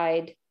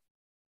decide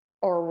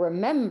or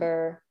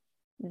remember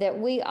that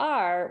we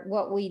are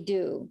what we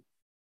do.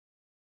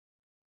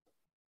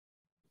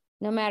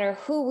 No matter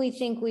who we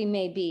think we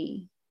may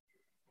be,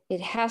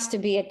 it has to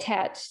be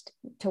attached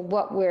to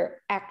what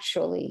we're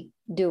actually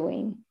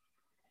doing.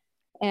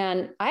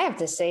 And I have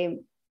to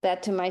say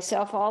that to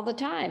myself all the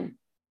time.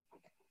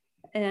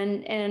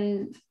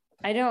 And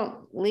I don't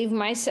leave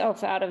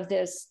myself out of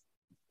this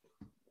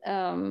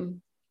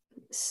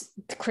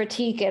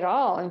critique at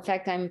all. In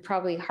fact, I'm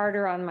probably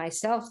harder on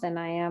myself than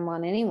I am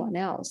on anyone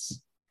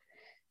else.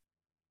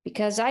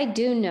 Because I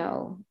do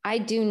know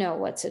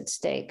what's at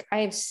stake. I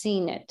have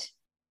seen it.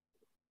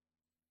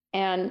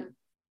 And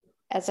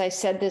as I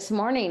said this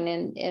morning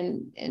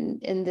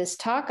in this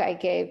talk I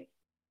gave,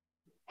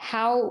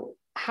 how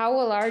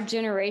will our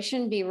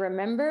generation be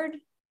remembered?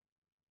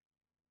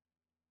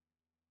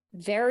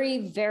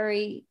 Very,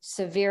 very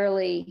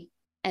severely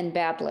and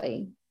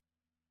badly.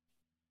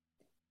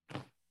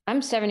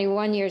 I'm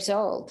 71 years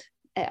old.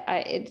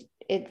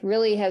 It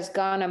really has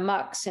gone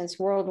amok since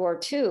World War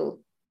II.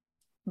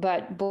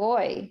 But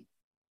boy,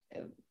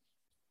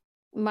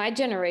 my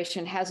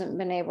generation hasn't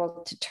been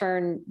able to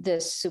turn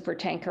this super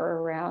tanker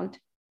around.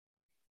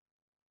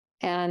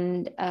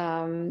 And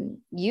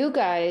you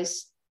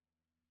guys,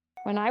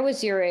 when I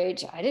was your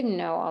age, I didn't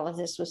know all of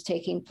this was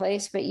taking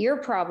place, but your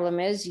problem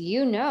is,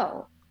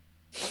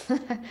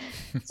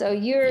 so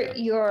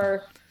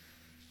your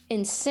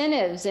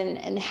incentives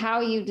and how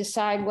you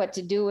decide what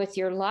to do with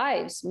your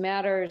lives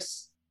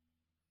matters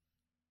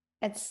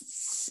at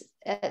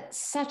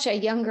such a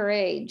younger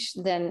age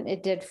than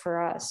it did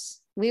for us.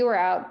 We were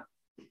out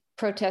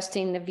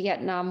protesting the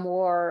Vietnam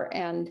War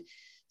and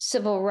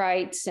civil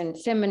rights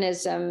and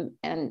feminism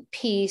and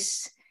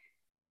peace.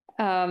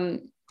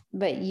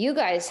 But you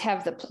guys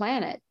have the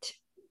planet.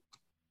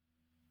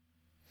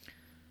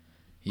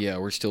 Yeah,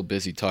 we're still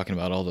busy talking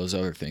about all those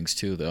other things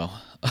too, though.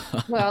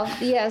 Well,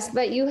 yes,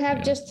 but you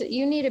have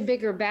you need a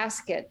bigger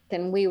basket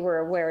than we were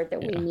aware that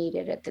we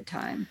needed at the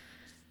time.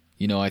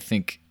 I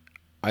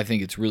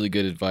think it's really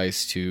good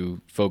advice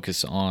to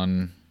focus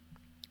on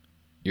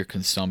your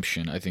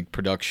consumption. I think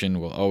production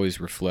will always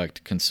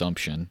reflect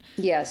consumption.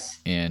 Yes.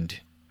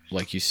 And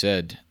like you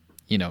said,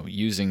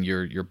 using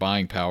your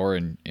buying power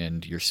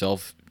and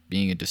yourself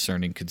being a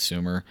discerning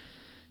consumer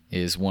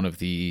is one of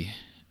the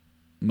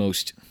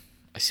most,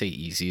 I say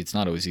easy, it's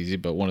not always easy,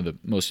 but one of the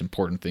most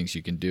important things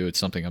you can do. It's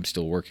something I'm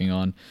still working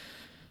on.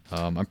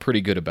 I'm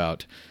pretty good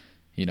about,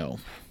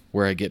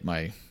 where I get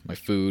my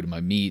food,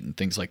 my meat and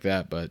things like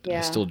that, but I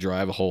still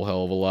drive a whole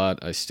hell of a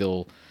lot. I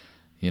still,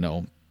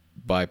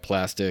 buy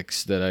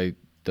plastics that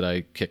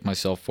I kick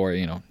myself for.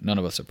 None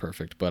of us are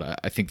perfect, but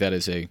I think that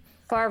is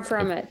far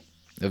from it.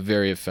 A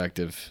very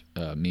effective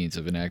means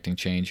of enacting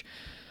change.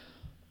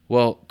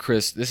 Well,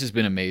 Chris, this has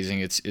been amazing.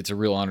 It's a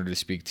real honor to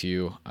speak to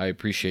you. I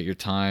appreciate your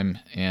time.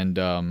 And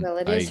well,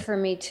 it is for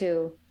me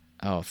too.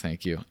 Oh,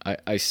 thank you.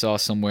 I saw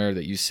somewhere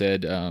that you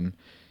said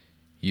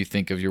you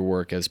think of your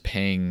work as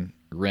paying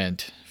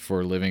rent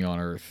for living on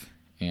Earth.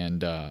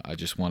 And I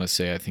just want to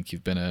say I think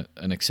you've been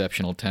an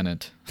exceptional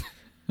tenant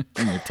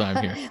in your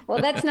time here.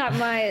 Well, that's not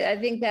I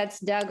think that's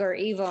Doug or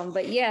Yvonne.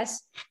 But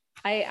yes,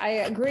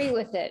 I agree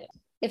with it.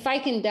 If I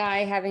can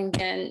die having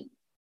been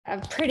a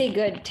pretty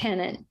good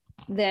tenant,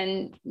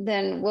 then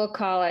we'll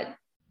call it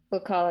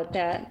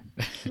that.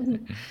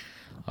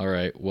 All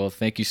right. Well,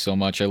 thank you so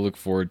much. I look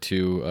forward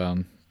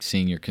to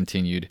seeing your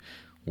continued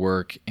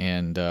work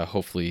and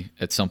hopefully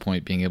at some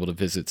point being able to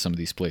visit some of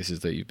these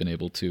places that you've been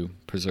able to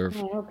preserve. I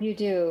hope you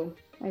do.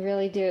 I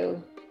really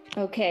do.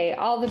 Okay.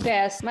 All the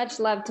best. Much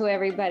love to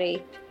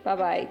everybody.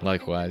 Bye-bye.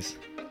 Likewise.